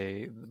do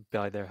they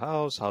buy their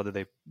house? How do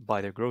they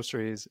buy their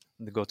groceries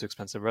and go to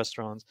expensive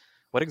restaurants?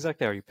 What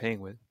exactly are you paying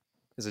with?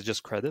 Is it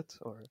just credit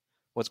or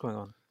what's going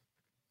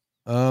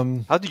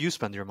on? How do you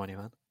spend your money,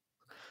 man?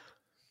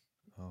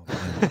 Oh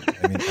man.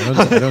 I mean,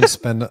 I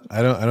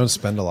don't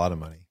spend a lot of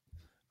money.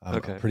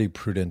 Okay. I'm pretty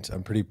prudent.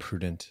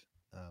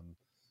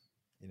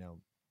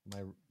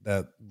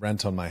 That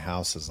rent on my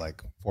house is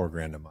like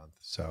 $4,000 a month.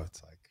 So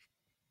it's like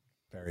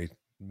very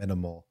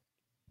minimal,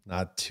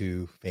 not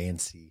too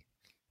fancy.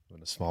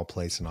 In a small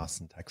place in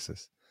Austin,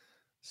 Texas.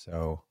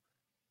 So,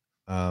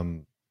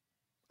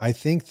 I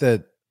think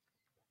that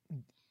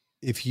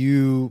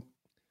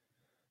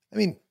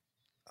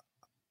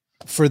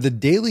for the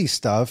daily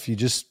stuff, you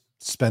just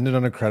spend it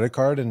on a credit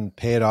card and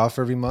pay it off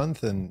every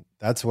month. And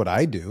that's what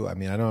I do. I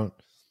mean,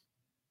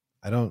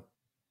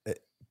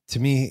 to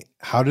me,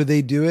 how do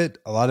they do it?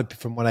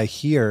 From what I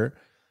hear,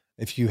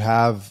 if you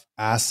have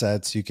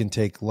assets, you can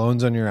take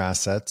loans on your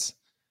assets.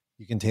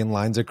 You can take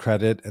lines of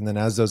credit. And then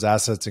as those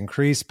assets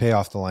increase, pay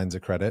off the lines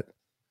of credit.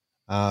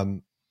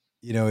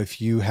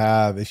 If you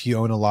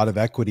own a lot of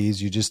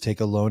equities, you just take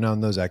a loan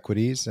on those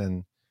equities.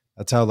 And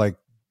that's how like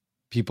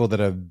people that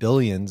have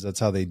billions, that's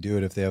how they do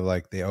it. If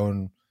they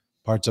own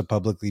parts of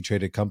publicly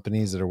traded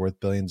companies that are worth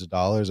billions of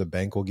dollars, a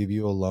bank will give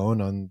you a loan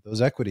on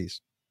those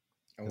equities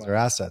because they're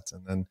assets.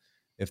 And then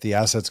if the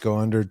assets go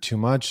under too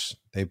much,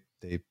 they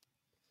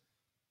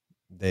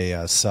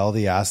sell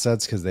the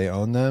assets because they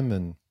own them,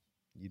 and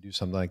you do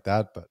something like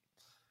that. But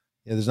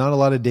yeah, there's not a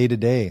lot of day to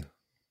day.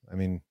 I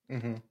mean,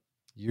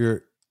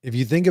 if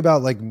you think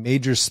about like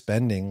major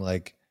spending,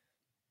 like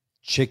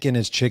chicken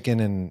is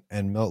chicken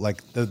and milk,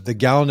 like the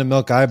gallon of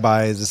milk I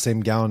buy is the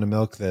same gallon of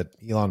milk that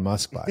Elon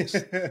Musk buys.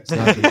 There's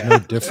no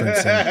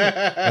difference.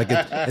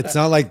 It's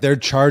not like they're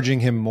charging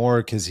him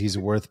more because he's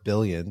worth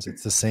billions.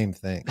 It's the same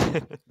thing.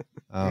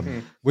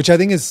 Which I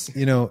think is,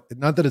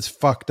 not that it's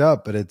fucked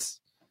up, but that's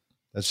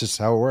just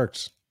how it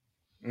works.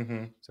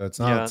 So it's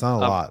not a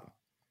lot.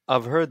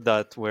 I've heard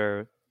that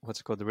where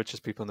the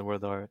richest people in the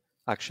world are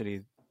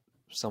actually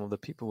some of the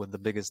people with the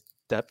biggest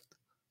debt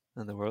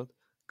in the world,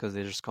 because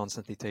they're just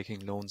constantly taking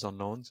loans on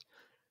loans,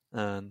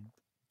 and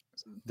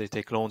they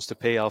take loans to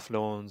pay off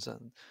loans,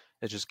 and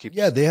it just keeps.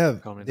 Yeah, they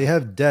have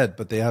debt,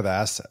 but they have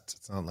assets.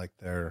 It's not like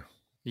they're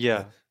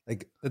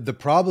like the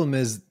problem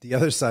is the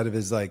other side of it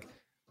is like,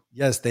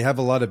 yes, they have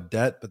a lot of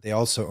debt, but they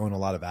also own a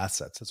lot of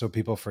assets. That's what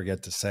people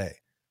forget to say.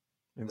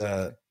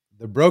 Exactly.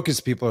 The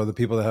brokest people are the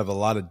people that have a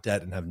lot of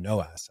debt and have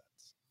no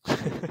assets.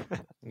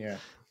 Yeah,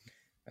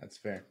 that's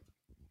fair.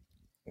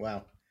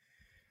 Wow.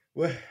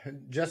 Well,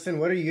 Justin,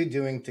 what are you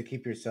doing to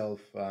keep yourself?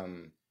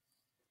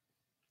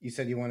 You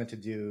said you wanted to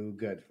do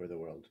good for the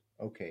world.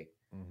 Okay.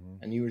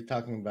 and you were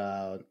talking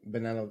about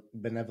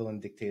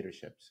benevolent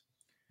dictatorships.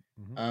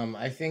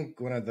 I think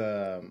one of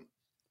the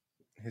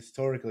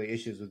historically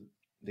issues with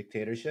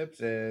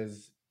dictatorships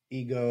is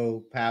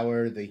ego,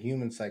 power, the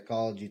human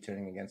psychology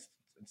turning against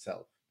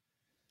itself.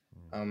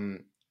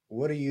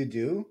 What do you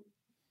do?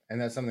 And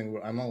that's something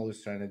I'm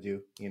always trying to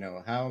do.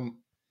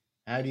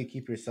 How do you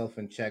keep yourself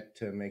in check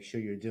to make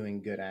sure you're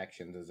doing good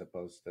actions as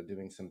opposed to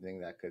doing something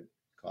that could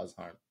cause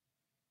harm?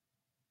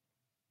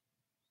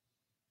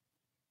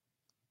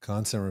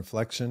 Constant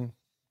reflection,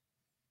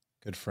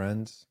 good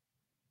friends.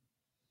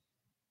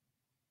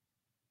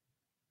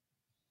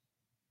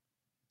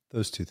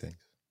 Those two things.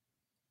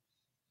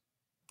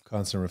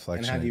 Constant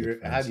reflection. And how do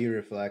you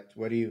reflect?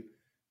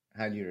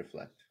 How do you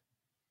reflect?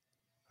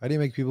 How do you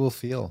make people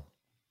feel?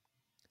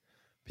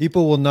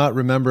 People will not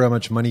remember how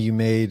much money you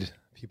made.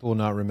 People will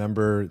not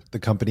remember the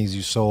companies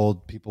you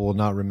sold. People will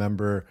not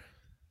remember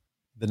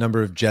the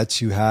number of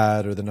jets you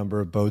had or the number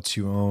of boats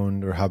you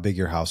owned or how big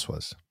your house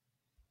was.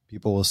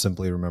 People will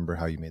simply remember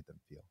how you made them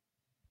feel.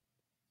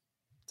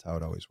 That's how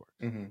it always works.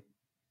 And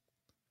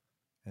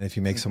if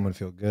you make someone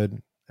feel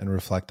good and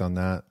reflect on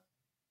that,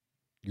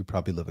 you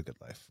probably live a good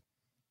life.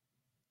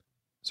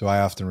 So I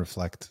often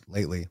reflect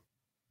lately,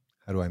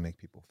 how do I make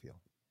people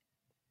feel?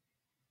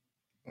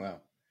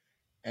 Wow.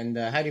 And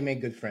how do you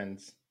make good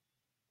friends?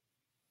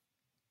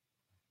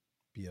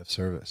 Be of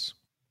service.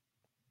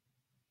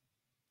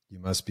 You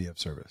must be of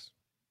service.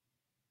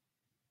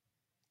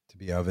 To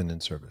be of and in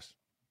service.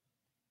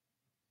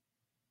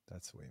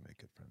 That's the way you make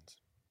good friends.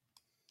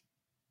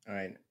 All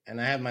right.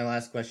 And I have my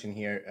last question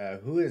here.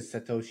 Who is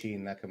Satoshi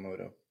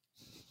Nakamoto?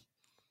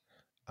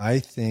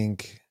 I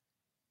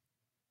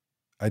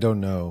don't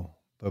know,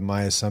 but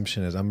my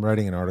assumption is, I'm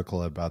writing an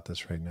article about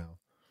this right now,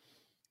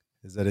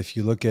 is that if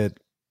you look at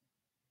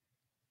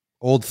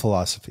old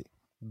philosophy,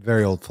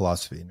 very old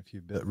philosophy, and if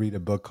you read a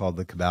book called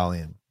The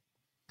Kabbalion,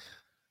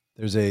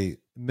 there's a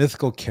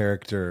mythical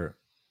character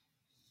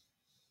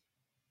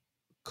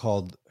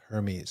called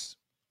Hermes,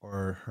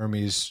 or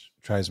Hermes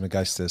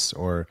Trismegistus,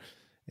 or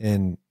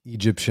in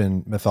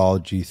Egyptian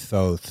mythology,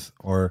 Thoth,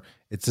 or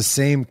it's the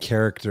same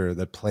character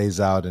that plays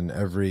out in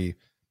every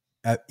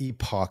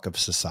epoch of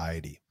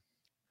society.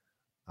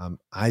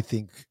 I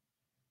think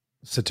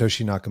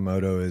Satoshi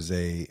Nakamoto is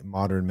a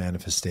modern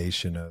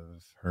manifestation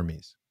of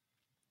Hermes.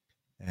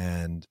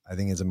 And I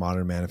think it's a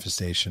modern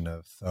manifestation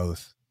of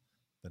Thoth,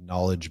 the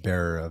knowledge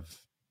bearer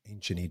of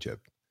ancient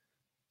Egypt.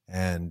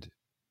 And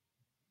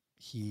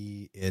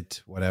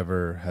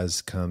whatever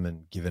has come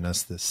and given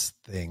us this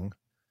thing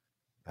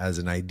as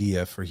an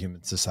idea for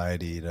human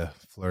society to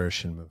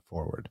flourish and move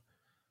forward.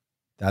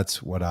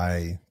 That's what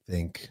I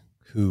think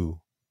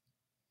who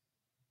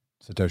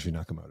Satoshi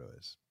Nakamoto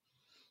is.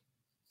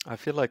 I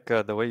feel like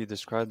the way you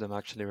described them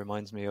actually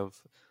reminds me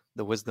of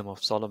the wisdom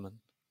of Solomon,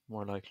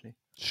 more likely.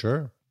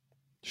 Sure.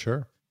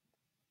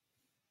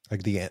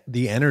 Like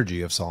the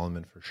energy of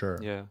Solomon, for sure.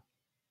 Yeah.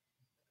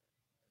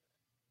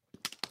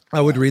 I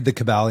would read the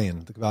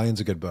Kabbalion. The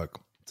Kabbalion's a good book.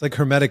 It's like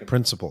Hermetic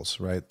principles,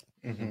 right?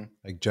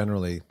 Like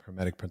generally,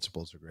 Hermetic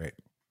principles are great.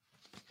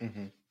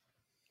 Anything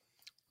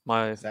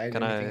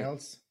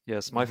else?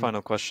 Yes, my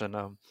final question.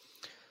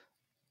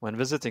 When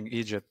visiting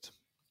Egypt,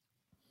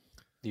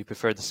 do you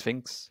prefer the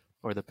Sphinx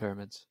or the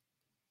pyramids?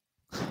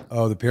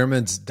 Oh, the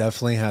pyramids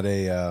definitely had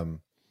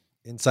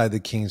inside the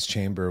king's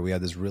chamber, we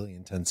had this really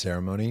intense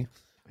ceremony.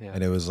 Yeah.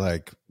 And it was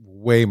like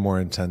way more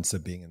intense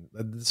than being in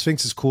the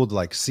Sphinx is cool to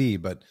like see,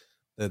 but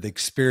the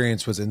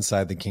experience was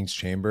inside the king's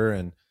chamber,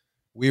 and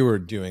we were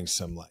doing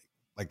some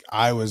like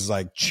I was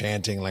like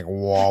chanting like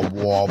wah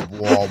wah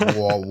wah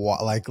wah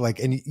wah like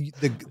and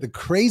the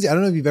crazy, I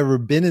don't know if you've ever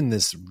been in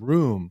this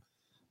room,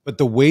 but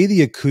the way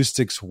the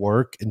acoustics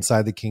work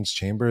inside the king's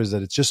chamber is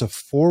that it's just a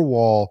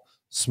 4-wall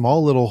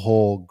small little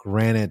hole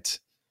granite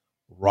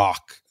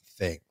rock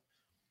thing.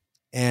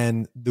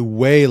 And the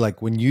way,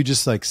 like when you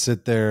just like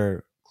sit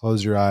there,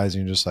 close your eyes,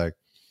 and you're just like,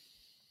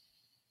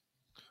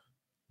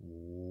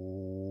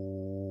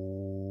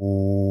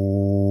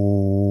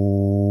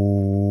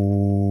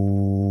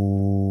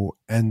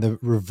 and the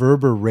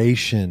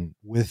reverberation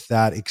with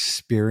that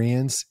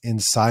experience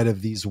inside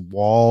of these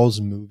walls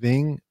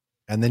moving,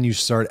 and then you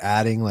start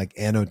adding like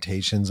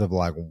annotations of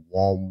like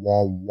wah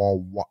wah wah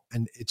wah,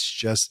 and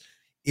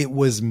it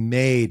was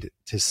made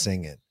to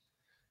sing it.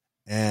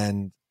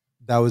 And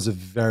that was a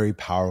very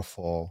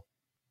powerful.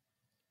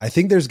 I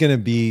think there's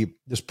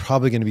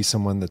probably going to be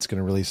someone that's going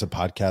to release a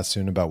podcast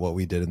soon about what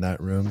we did in that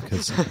room,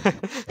 because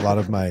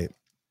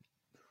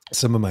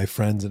some of my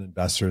friends and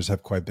investors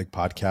have quite big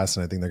podcasts,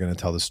 and I think they're going to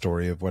tell the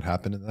story of what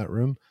happened in that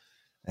room.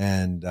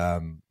 And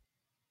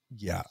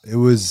yeah, it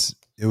was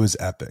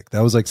epic.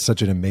 That was like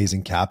such an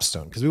amazing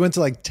capstone, because we went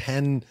to like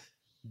 10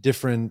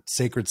 different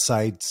sacred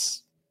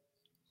sites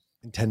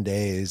in 10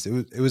 days.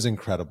 It was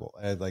incredible.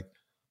 I had like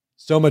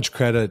so much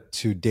credit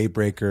to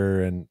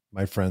Daybreaker and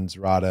my friends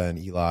Rada and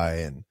Eli,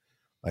 and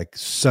like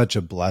such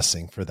a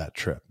blessing for that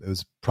trip. It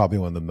was probably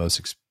one of the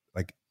most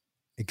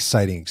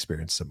exciting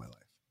experiences of my life.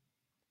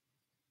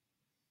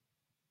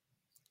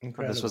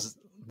 Incredible.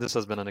 this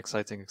has been an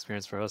exciting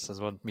experience for us as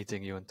well,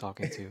 meeting you and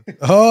talking to you.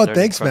 Oh, learning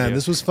thanks, from man. you.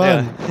 This was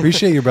fun. Yeah.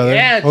 Appreciate you, brother.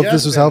 Yeah, Hope this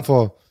was Justin.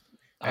 helpful.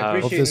 I Uh, Hope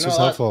appreciate this was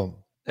helpful.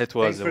 It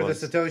was. Thanks It for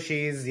was. the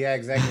Satoshis. Yeah,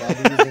 exactly.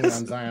 I'll be using it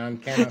on Zion.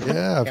 Can't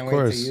Yeah, of wait to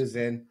course. use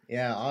it.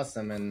 Yeah,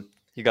 awesome. And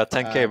You got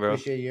 10K, bro.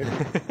 appreciate you.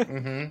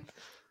 Mm-hmm.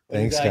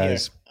 Thanks,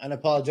 guys. Here?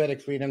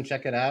 Unapologetic Freedom.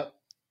 Check it out.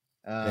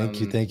 Thank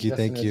you.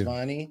 Justin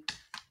Rezvani.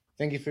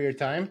 Thank you for your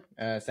time.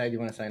 Said, you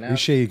want to sign out?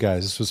 Appreciate you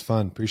guys. This was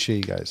fun.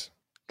 Appreciate you guys.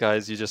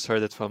 Guys, you just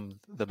heard it from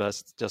the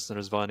best, Justin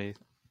Rezvani.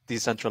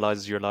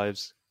 Decentralizes your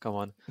lives. Come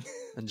on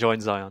and join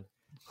Zion.